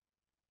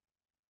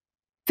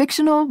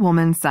 Fictional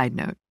woman side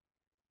note.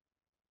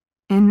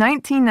 In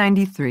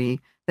 1993,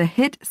 the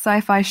hit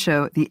sci-fi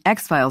show The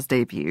X-Files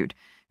debuted,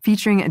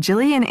 featuring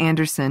Gillian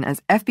Anderson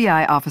as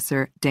FBI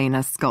officer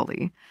Dana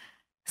Scully.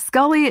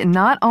 Scully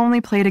not only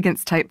played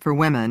against type for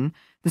women,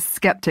 the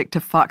skeptic to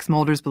Fox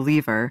Mulder's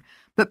believer,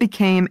 but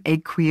became a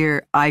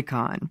queer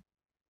icon.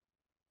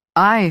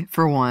 I,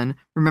 for one,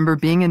 remember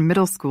being in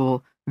middle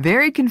school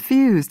very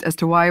confused as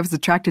to why I was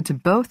attracted to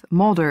both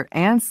Mulder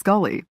and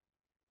Scully.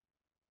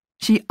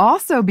 She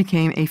also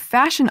became a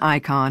fashion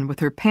icon with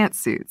her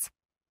pantsuits,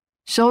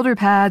 shoulder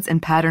pads and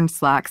patterned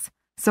slacks,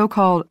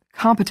 so-called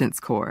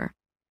competence core.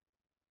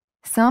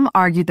 Some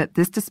argued that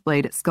this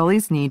displayed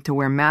Scully's need to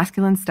wear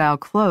masculine-style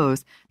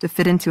clothes to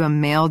fit into a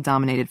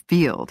male-dominated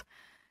field.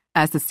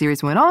 As the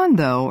series went on,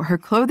 though, her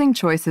clothing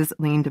choices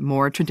leaned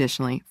more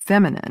traditionally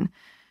feminine.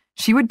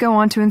 She would go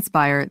on to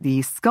inspire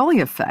the Scully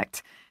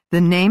effect,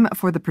 the name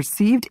for the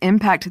perceived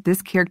impact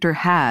this character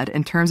had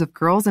in terms of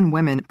girls and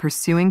women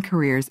pursuing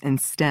careers in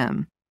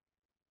STEM.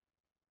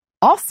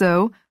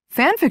 Also,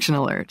 fanfiction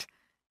alert.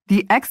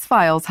 The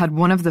X-Files had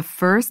one of the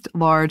first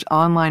large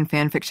online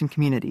fanfiction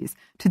communities,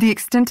 to the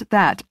extent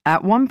that,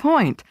 at one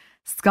point,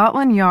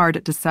 Scotland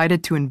Yard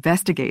decided to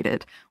investigate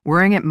it,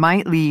 worrying it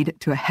might lead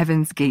to a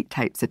Heaven's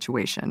Gate-type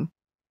situation.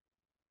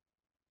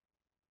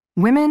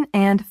 Women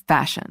and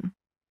fashion.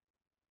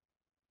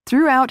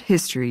 Throughout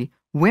history,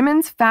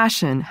 women's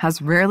fashion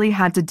has rarely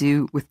had to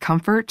do with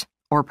comfort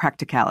or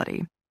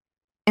practicality.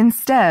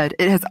 Instead,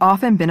 it has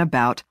often been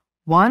about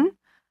 1.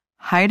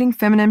 Hiding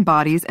feminine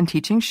bodies and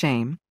teaching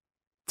shame.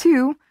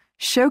 2.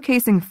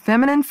 Showcasing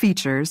feminine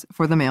features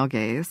for the male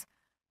gaze.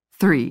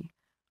 3.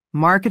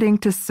 Marketing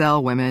to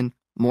sell women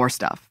more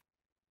stuff.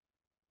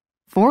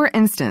 For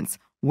instance,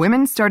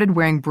 women started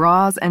wearing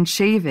bras and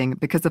shaving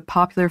because of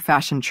popular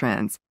fashion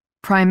trends,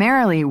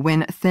 primarily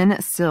when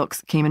thin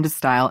silks came into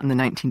style in the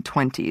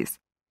 1920s.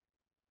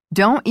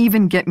 Don't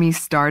even get me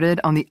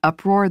started on the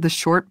uproar the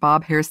short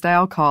bob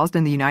hairstyle caused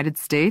in the United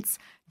States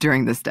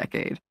during this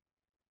decade.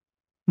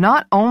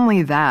 Not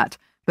only that,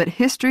 but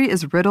history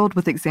is riddled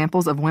with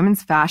examples of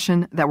women's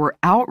fashion that were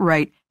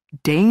outright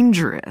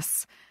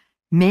dangerous.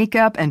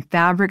 Makeup and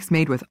fabrics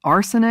made with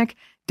arsenic,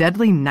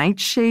 deadly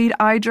nightshade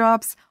eye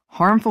drops,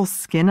 harmful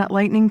skin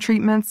lightening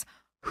treatments,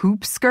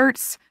 hoop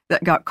skirts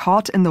that got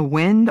caught in the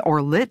wind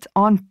or lit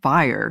on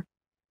fire.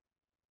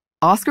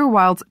 Oscar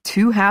Wilde's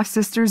 2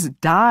 half-sisters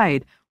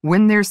died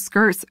when their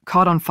skirts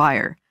caught on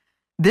fire.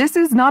 This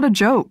is not a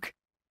joke.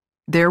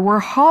 There were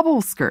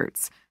hobble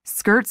skirts,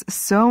 skirts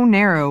so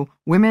narrow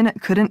women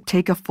couldn't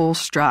take a full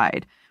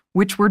stride,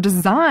 which were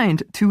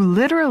designed to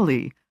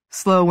literally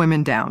slow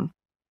women down.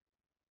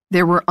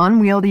 There were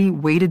unwieldy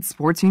weighted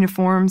sports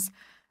uniforms.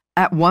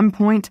 At one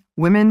point,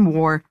 women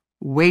wore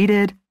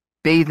weighted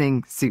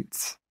bathing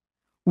suits.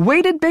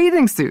 Weighted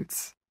bathing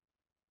suits!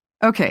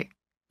 Okay,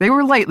 they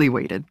were lightly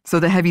weighted, so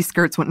the heavy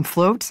skirts wouldn't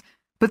float,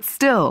 but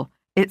still,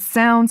 it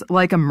sounds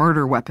like a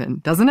murder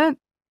weapon, doesn't it?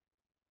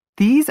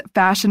 These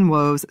fashion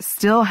woes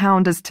still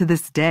hound us to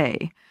this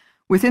day.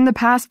 Within the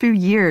past few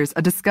years,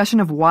 a discussion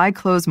of why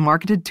clothes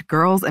marketed to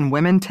girls and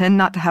women tend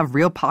not to have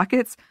real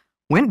pockets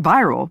went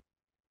viral.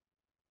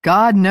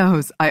 God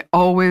knows I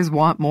always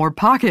want more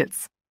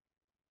pockets.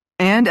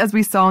 And as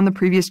we saw in the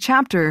previous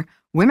chapter,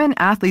 women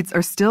athletes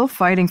are still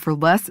fighting for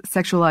less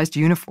sexualized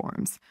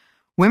uniforms.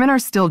 Women are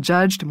still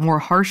judged more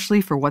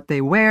harshly for what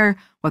they wear,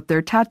 what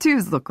their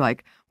tattoos look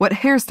like, what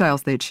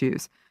hairstyles they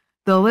choose.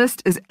 The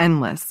list is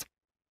endless.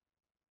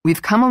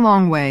 We've come a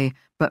long way,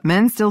 but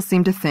men still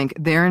seem to think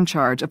they're in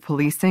charge of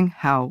policing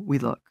how we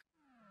look.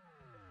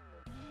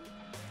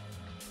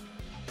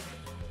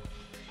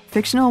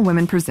 Fictional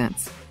Women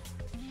presents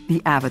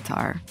The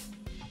Avatar.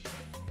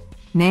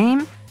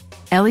 Name,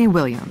 Ellie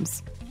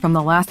Williams, from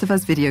the Last of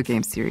Us video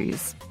game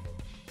series.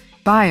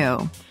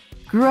 Bio,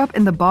 grew up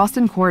in the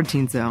Boston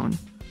quarantine zone,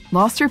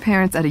 lost her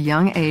parents at a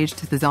young age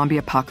to the zombie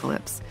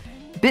apocalypse,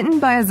 bitten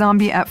by a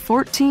zombie at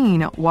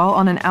 14 while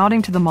on an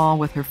outing to the mall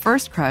with her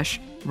first crush,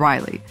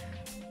 Riley,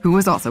 who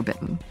was also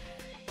bitten.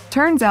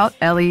 Turns out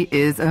Ellie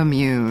is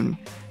immune.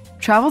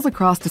 Travels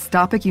across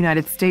dystopic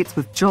United States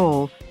with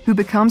Joel, who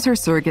becomes her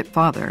surrogate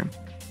father.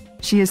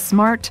 She is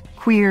smart,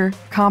 queer,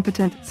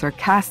 competent,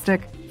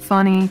 sarcastic,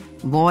 funny,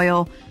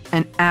 loyal,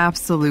 and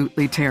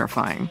absolutely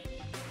terrifying.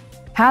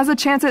 Has a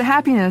chance at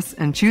happiness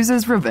and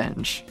chooses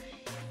revenge.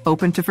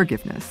 Open to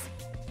forgiveness.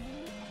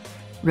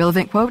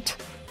 Relevant quote,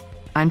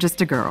 "I'm just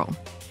a girl,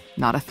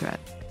 not a threat."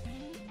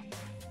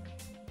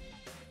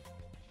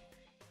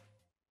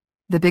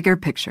 The bigger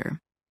picture.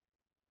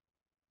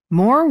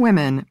 More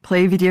women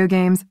play video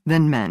games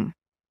than men.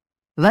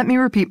 Let me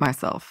repeat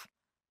myself.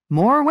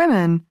 More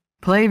women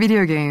play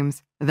video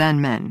games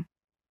than men.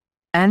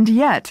 And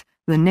yet,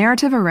 the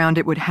narrative around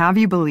it would have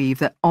you believe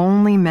that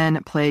only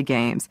men play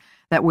games,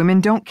 that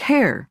women don't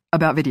care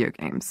about video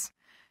games.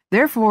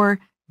 Therefore,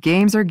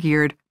 games are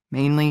geared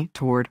mainly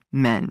toward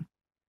men.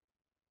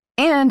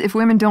 And if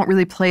women don't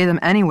really play them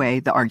anyway,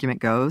 the argument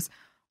goes,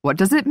 what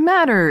does it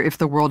matter if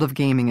the world of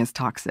gaming is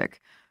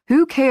toxic?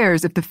 Who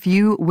cares if the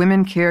few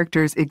women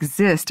characters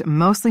exist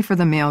mostly for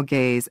the male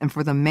gaze and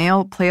for the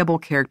male playable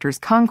character's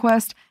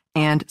conquest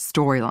and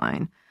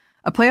storyline?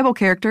 A playable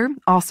character,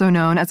 also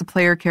known as a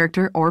player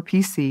character or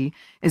PC,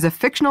 is a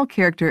fictional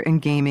character in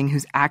gaming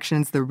whose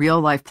actions the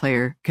real-life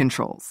player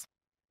controls.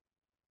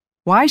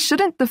 Why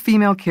shouldn't the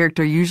female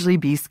character usually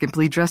be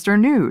skimpily dressed or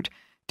nude?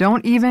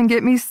 Don't even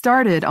get me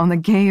started on the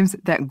games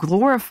that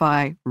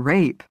glorify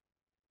rape.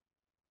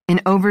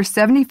 In over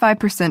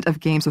 75% of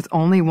games with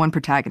only one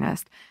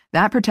protagonist,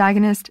 that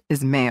protagonist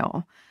is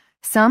male.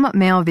 Some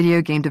male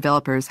video game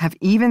developers have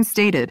even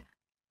stated,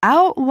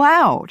 out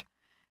loud,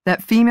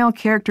 that female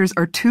characters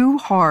are too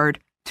hard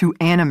to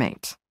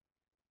animate.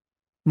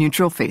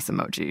 Neutral face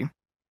emoji.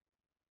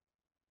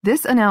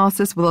 This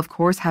analysis will of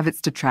course have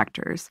its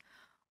detractors.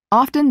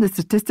 Often the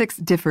statistics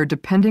differ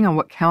depending on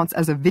what counts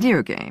as a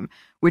video game,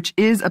 which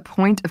is a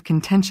point of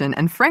contention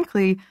and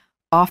frankly,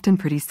 often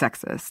pretty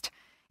sexist.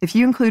 If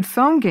you include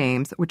phone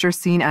games, which are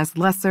seen as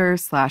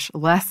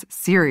lesser/less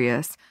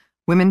serious,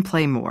 women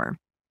play more.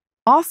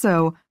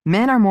 Also,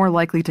 men are more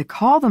likely to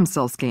call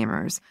themselves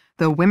gamers,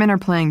 though women are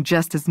playing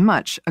just as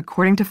much,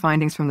 according to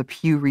findings from the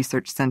Pew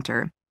Research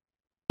Center.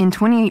 In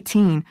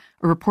 2018,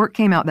 a report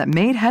came out that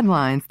made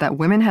headlines that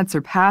women had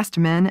surpassed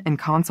men in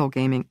console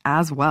gaming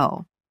as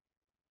well.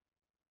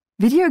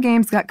 Video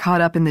games got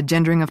caught up in the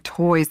gendering of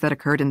toys that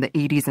occurred in the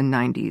 80s and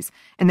 90s,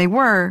 and they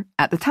were,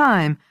 at the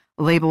time,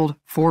 labeled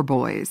for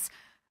boys.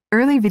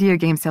 Early video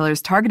game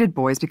sellers targeted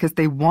boys because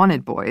they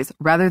wanted boys,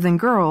 rather than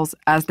girls,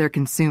 as their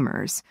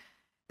consumers.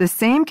 The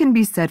same can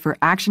be said for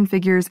action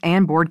figures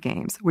and board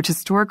games, which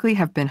historically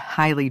have been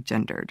highly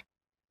gendered.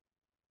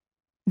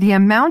 The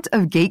amount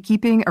of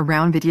gatekeeping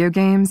around video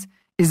games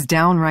is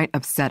downright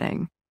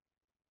upsetting.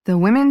 The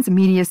Women's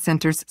Media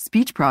Center's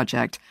Speech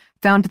Project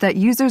found that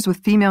users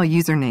with female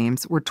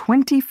usernames were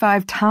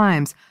 25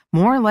 times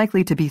more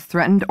likely to be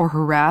threatened or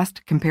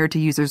harassed compared to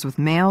users with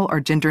male or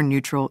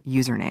gender-neutral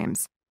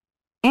usernames.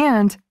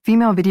 And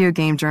female video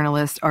game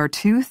journalists are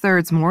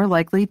 2/3 more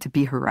likely to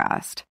be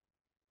harassed.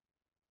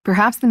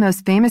 Perhaps the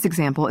most famous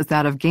example is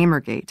that of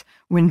Gamergate,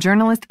 when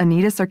journalist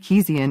Anita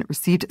Sarkeesian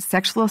received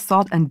sexual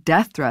assault and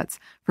death threats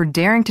for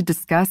daring to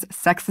discuss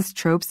sexist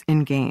tropes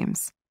in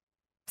games.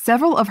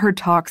 Several of her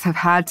talks have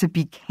had to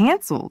be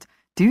canceled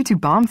due to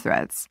bomb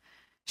threats.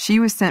 She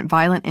was sent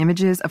violent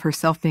images of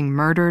herself being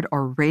murdered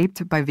or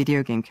raped by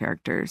video game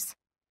characters.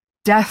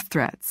 Death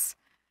threats.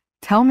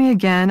 Tell me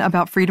again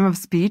about freedom of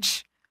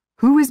speech.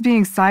 Who is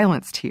being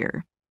silenced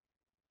here?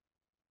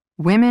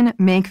 Women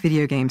make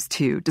video games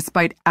too,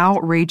 despite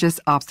outrageous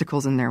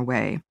obstacles in their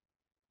way.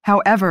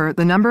 However,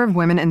 the number of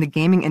women in the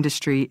gaming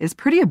industry is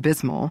pretty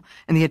abysmal,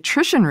 and the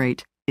attrition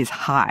rate is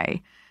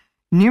high.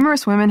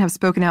 Numerous women have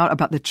spoken out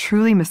about the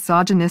truly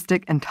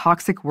misogynistic and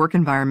toxic work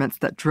environments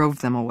that drove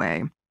them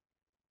away.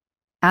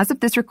 As of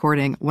this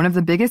recording, one of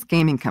the biggest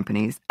gaming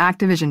companies,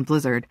 Activision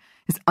Blizzard,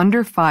 is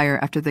under fire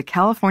after the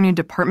California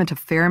Department of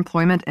Fair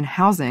Employment and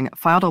Housing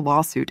filed a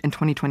lawsuit in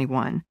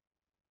 2021.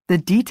 The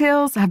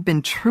details have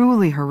been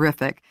truly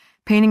horrific,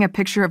 painting a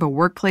picture of a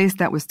workplace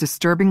that was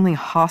disturbingly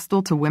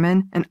hostile to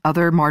women and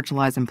other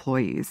marginalized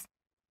employees.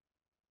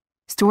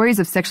 Stories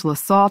of sexual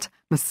assault,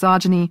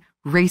 misogyny,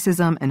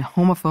 racism, and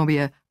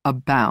homophobia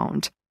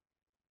abound.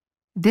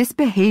 This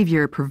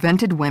behavior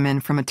prevented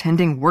women from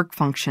attending work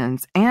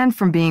functions and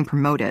from being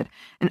promoted,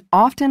 and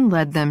often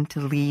led them to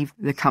leave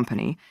the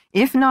company,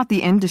 if not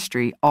the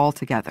industry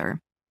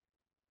altogether.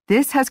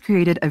 This has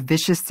created a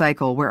vicious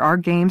cycle where our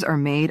games are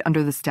made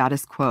under the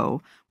status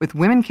quo, with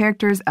women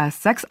characters as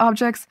sex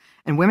objects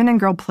and women and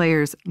girl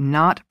players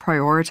not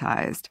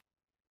prioritized.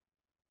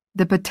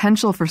 The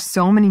potential for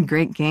so many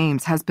great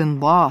games has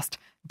been lost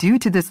due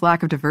to this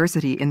lack of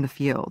diversity in the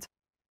field.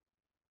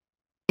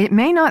 It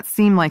may not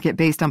seem like it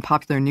based on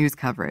popular news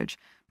coverage,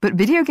 but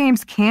video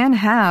games can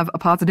have a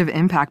positive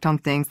impact on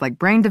things like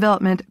brain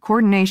development,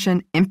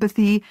 coordination,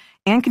 empathy,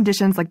 and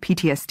conditions like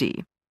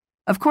PTSD.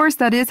 Of course,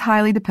 that is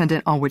highly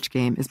dependent on which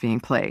game is being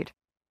played.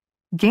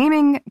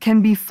 Gaming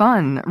can be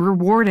fun,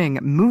 rewarding,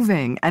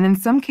 moving, and in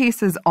some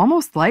cases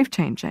almost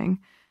life-changing.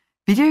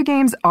 Video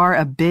games are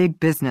a big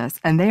business,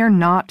 and they are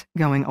not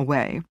going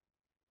away.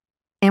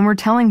 And we're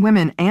telling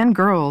women and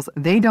girls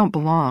they don't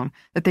belong,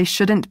 that they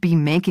shouldn't be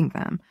making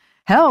them.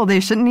 Hell, they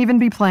shouldn't even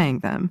be playing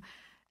them.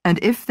 And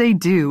if they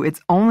do,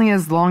 it's only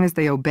as long as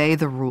they obey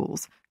the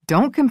rules.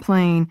 Don't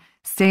complain,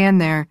 stay in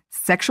their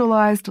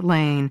sexualized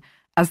lane,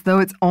 as though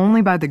it's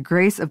only by the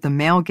grace of the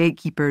male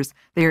gatekeepers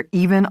they are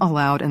even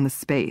allowed in the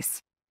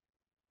space.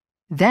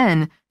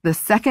 Then, the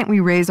second we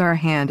raise our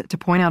hand to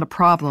point out a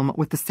problem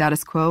with the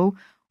status quo,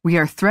 we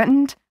are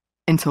threatened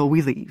until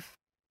we leave.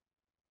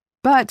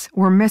 But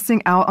we're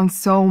missing out on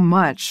so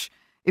much.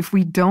 If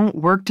we don't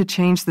work to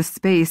change the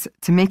space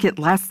to make it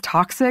less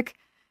toxic,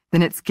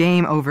 then it's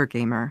game over,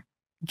 gamer.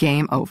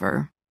 Game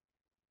over.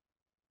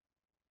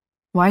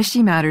 Why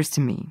she matters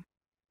to me.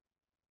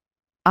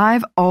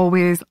 I've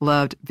always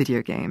loved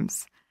video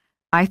games.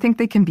 I think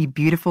they can be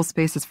beautiful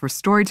spaces for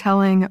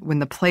storytelling when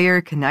the player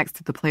connects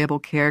to the playable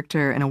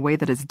character in a way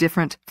that is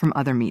different from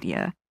other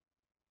media.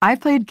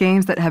 I've played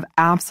games that have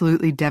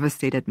absolutely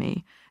devastated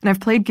me, and I've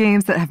played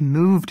games that have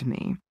moved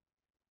me.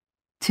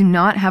 To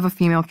not have a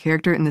female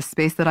character in the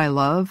space that I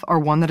love, or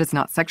one that is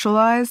not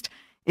sexualized,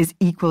 is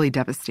equally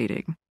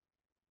devastating.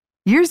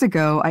 Years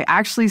ago, I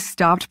actually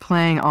stopped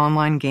playing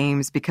online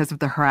games because of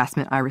the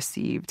harassment I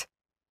received.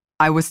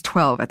 I was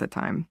 12 at the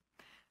time.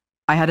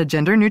 I had a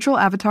gender-neutral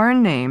avatar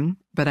and name,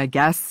 but I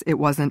guess it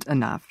wasn't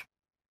enough.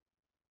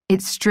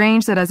 It's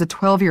strange that as a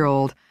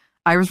 12-year-old,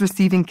 I was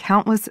receiving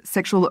countless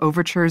sexual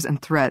overtures and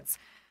threats,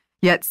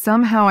 yet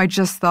somehow I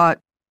just thought,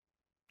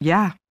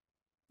 yeah,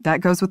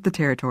 that goes with the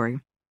territory.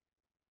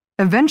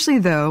 Eventually,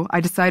 though, I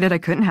decided I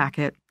couldn't hack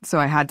it, so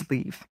I had to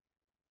leave.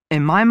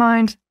 In my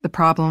mind, the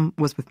problem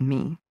was with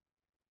me.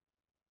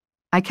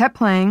 I kept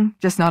playing,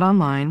 just not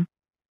online.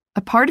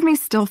 A part of me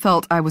still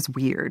felt I was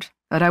weird,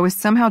 that I was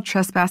somehow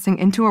trespassing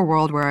into a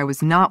world where I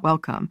was not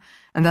welcome,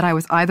 and that I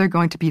was either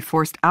going to be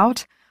forced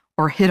out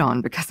or hit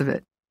on because of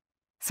it.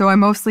 So I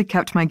mostly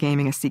kept my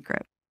gaming a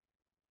secret.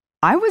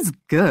 I was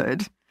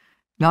good.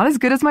 Not as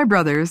good as my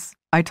brothers,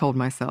 I told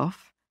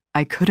myself.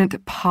 I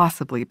couldn't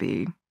possibly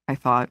be, I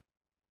thought.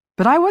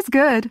 But I was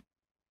good.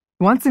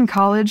 Once in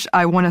college,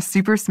 I won a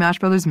Super Smash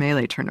Bros.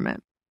 Melee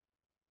tournament.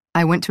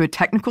 I went to a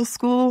technical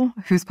school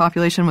whose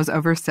population was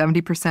over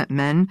 70%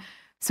 men,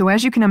 so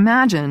as you can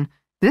imagine,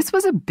 this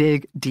was a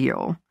big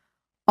deal.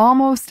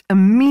 Almost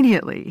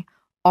immediately,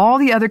 all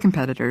the other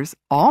competitors,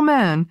 all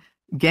men,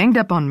 ganged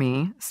up on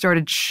me,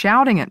 started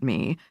shouting at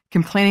me,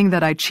 complaining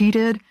that I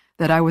cheated,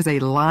 that I was a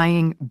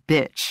lying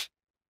bitch.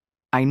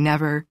 I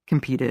never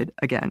competed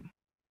again.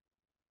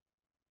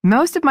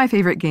 Most of my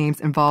favorite games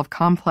involve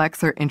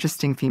complex or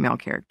interesting female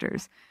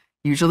characters,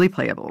 usually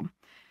playable.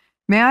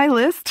 May I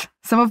list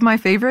some of my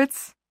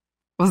favorites?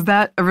 Was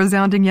that a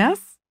resounding yes?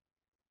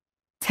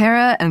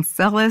 Terra and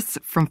Celis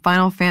from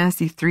Final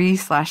Fantasy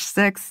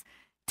 3/6,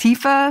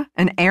 Tifa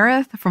and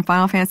Aerith from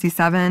Final Fantasy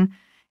 7,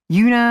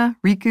 Yuna,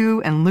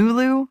 Riku, and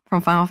Lulu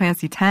from Final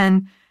Fantasy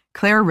X,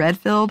 Claire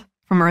Redfield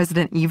from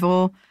Resident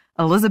Evil,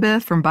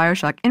 Elizabeth from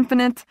BioShock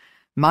Infinite,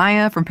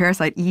 Maya from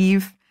Parasite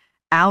Eve,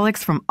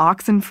 Alex from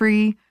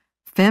Oxenfree,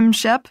 Fem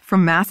Shep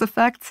from Mass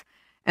Effect,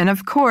 and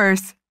of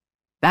course,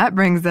 that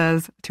brings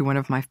us to one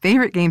of my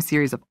favorite game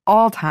series of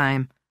all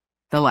time,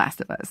 The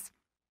Last of Us.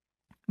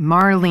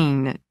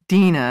 Marlene,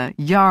 Dina,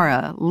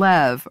 Yara,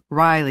 Lev,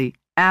 Riley,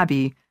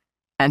 Abby,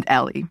 and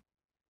Ellie.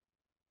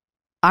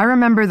 I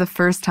remember the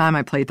first time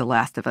I played The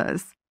Last of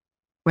Us.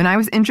 When I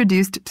was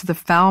introduced to the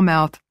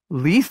foul-mouthed,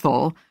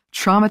 lethal,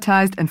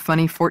 traumatized and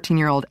funny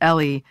 14-year-old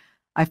Ellie,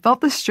 I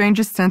felt the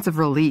strangest sense of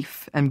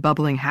relief and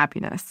bubbling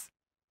happiness.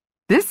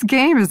 This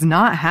game is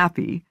not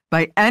happy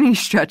by any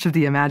stretch of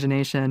the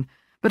imagination,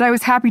 but I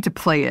was happy to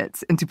play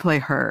it and to play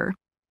her.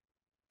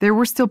 There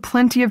were still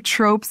plenty of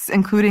tropes,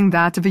 including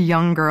that of a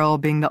young girl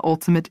being the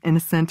ultimate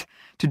innocent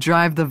to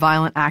drive the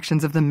violent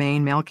actions of the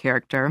main male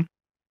character.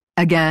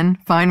 Again,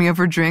 find me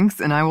over drinks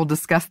and I will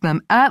discuss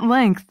them at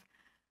length,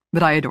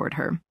 but I adored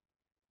her.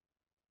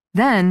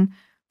 Then,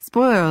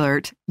 spoiler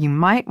alert, you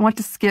might want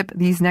to skip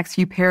these next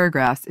few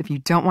paragraphs if you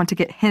don't want to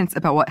get hints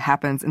about what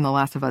happens in The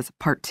Last of Us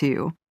Part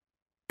 2.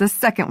 The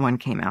second one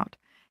came out,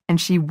 and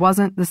she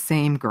wasn't the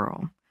same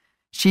girl.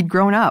 She'd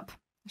grown up.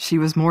 She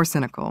was more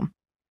cynical.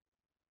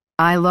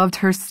 I loved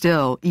her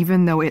still,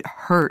 even though it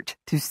hurt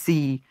to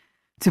see,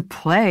 to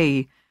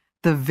play,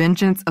 the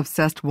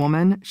vengeance-obsessed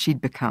woman she'd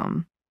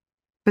become.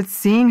 But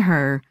seeing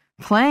her,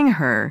 playing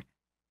her,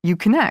 you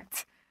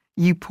connect.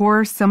 You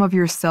pour some of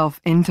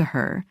yourself into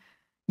her.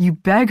 You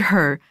beg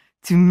her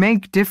to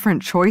make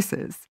different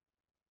choices.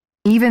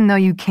 Even though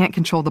you can't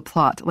control the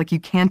plot like you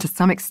can to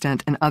some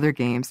extent in other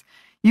games,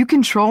 you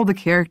control the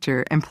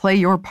character and play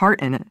your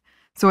part in it,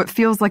 so it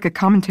feels like a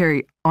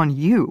commentary on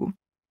you.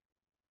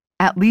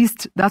 At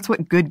least that's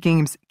what good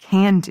games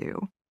can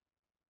do.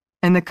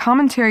 And the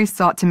commentary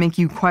sought to make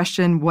you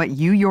question what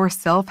you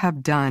yourself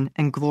have done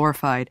and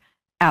glorified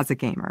as a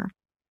gamer.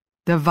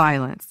 The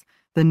violence,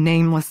 the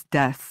nameless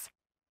deaths.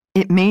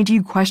 It made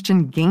you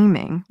question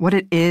gaming, what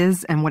it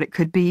is and what it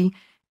could be,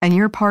 and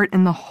your part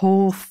in the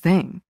whole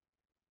thing.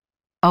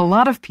 A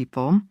lot of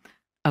people,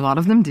 a lot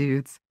of them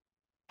dudes,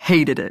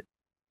 hated it.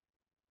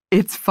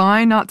 It's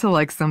fine not to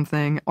like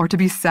something or to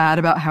be sad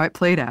about how it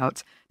played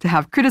out, to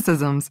have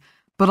criticisms,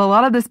 but a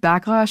lot of this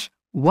backlash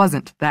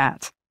wasn't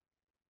that.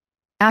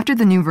 After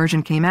the new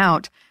version came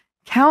out,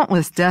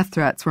 countless death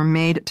threats were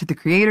made to the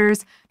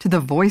creators, to the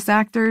voice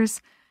actors.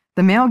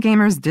 The male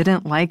gamers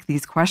didn't like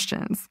these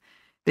questions.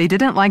 They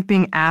didn't like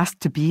being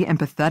asked to be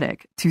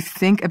empathetic, to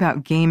think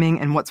about gaming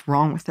and what's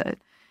wrong with it.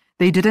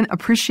 They didn't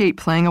appreciate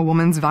playing a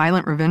woman's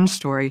violent revenge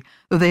story,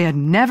 though they had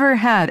never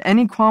had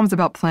any qualms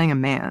about playing a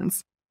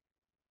man's.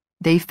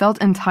 They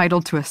felt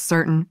entitled to a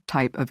certain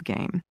type of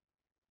game.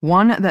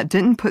 One that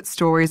didn't put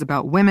stories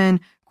about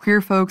women,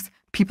 queer folks,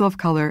 people of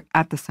color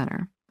at the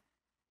center.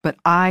 But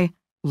I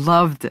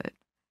loved it.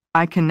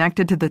 I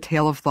connected to the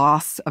tale of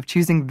loss, of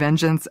choosing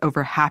vengeance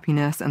over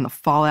happiness and the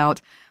fallout,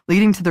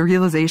 leading to the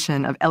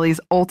realization of Ellie's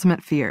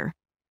ultimate fear,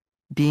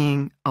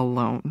 being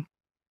alone.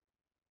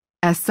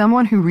 As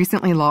someone who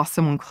recently lost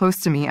someone close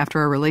to me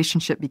after a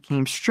relationship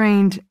became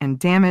strained and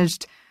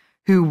damaged,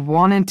 who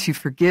wanted to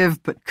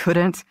forgive but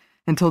couldn't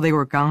until they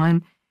were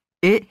gone,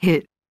 it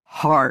hit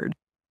hard.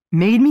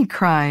 Made me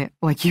cry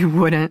like you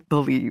wouldn't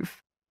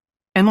believe.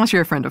 Unless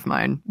you're a friend of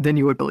mine, then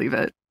you would believe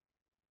it.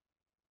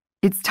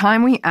 It's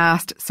time we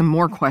asked some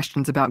more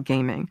questions about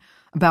gaming,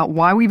 about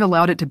why we've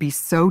allowed it to be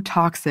so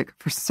toxic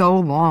for so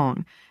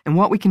long, and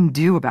what we can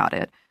do about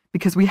it,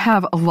 because we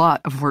have a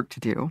lot of work to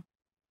do.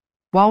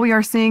 While we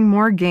are seeing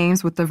more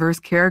games with diverse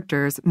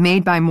characters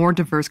made by more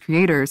diverse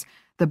creators,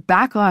 the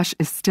backlash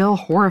is still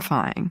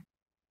horrifying.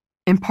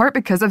 In part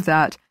because of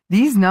that,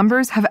 these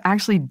numbers have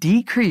actually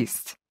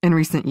decreased in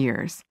recent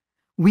years.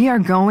 We are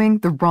going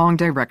the wrong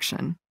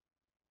direction.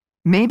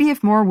 Maybe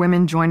if more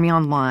women join me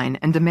online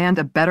and demand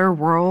a better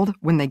world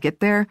when they get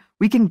there,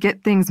 we can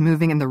get things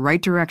moving in the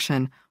right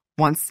direction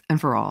once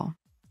and for all.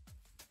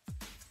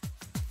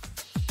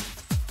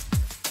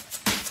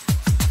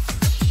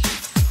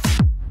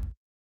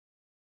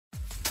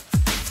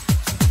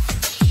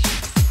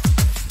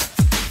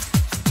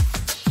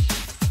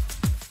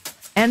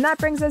 And that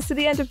brings us to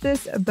the end of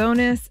this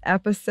bonus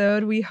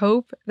episode. We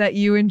hope that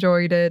you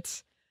enjoyed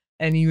it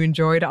and you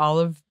enjoyed all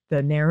of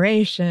the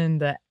narration,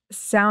 the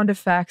sound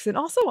effects, and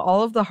also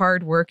all of the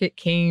hard work it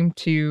came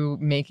to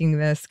making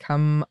this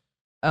come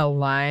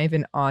alive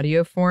in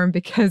audio form.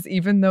 Because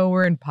even though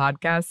we're in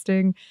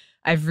podcasting,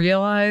 I've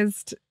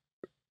realized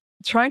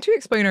trying to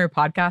explain our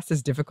podcast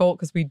is difficult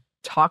because we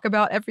talk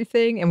about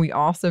everything and we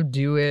also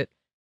do it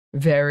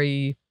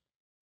very,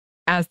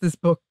 as this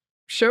book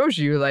shows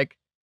you, like,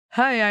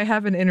 hi, I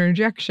have an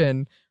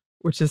interjection,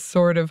 which is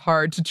sort of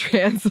hard to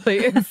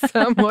translate in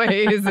some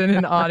ways in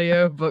an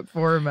audiobook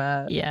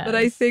format. Yes. But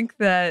I think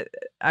that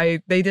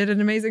they did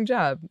an amazing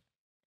job.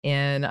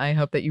 And I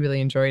hope that you really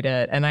enjoyed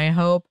it. And I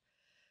hope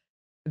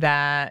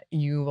that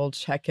you will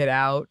check it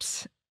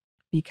out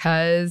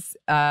because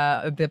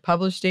the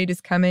published date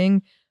is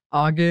coming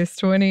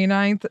August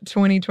 29th,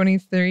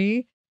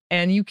 2023.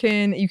 And you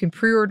can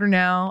pre-order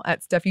now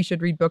at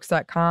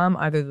stuffyoushouldreadbooks.com,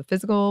 either the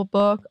physical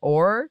book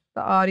or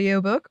the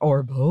audiobook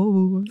or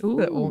both. Ooh.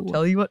 That won't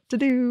tell you what to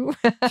do.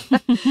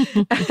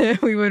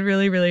 We would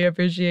really, really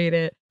appreciate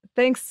it.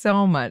 Thanks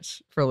so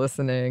much for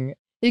listening.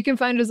 You can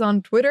find us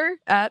on Twitter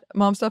at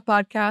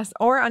MomStuffPodcast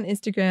or on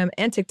Instagram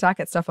and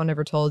TikTok at Stuff I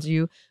Never Told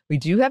You. We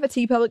do have a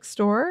TeePublic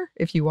store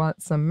if you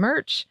want some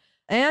merch.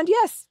 And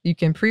yes, you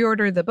can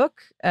pre-order the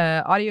book,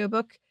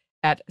 audiobook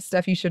at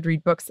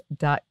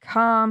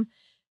stuffyoushouldreadbooks.com.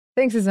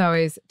 Thanks, as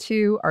always,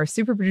 to our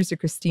super producer,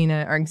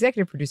 Christina, our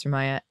executive producer,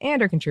 Maya,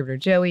 and our contributor,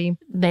 Joey.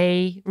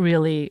 They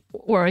really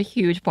were a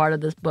huge part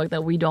of this book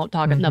that we don't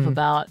talk enough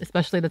about,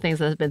 especially the things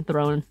that have been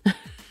thrown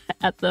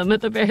at them at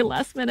the very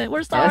last minute.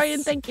 We're sorry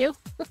and thank you.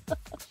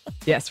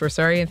 Yes, we're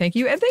sorry and thank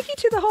you. And thank you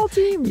to the whole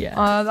team, the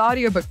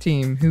audiobook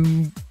team,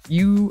 who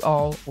you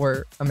all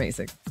were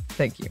amazing.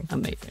 Thank you.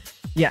 Amazing.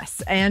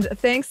 Yes, and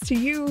thanks to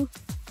you,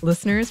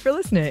 listeners, for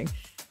listening.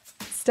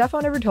 Stuff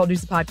I Never Told You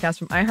is a podcast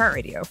from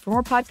iHeartRadio. For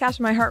more podcasts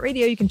from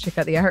iHeartRadio, you can check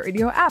out the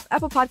iHeartRadio app,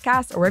 Apple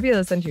Podcasts, or wherever you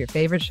listen to your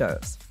favorite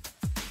shows.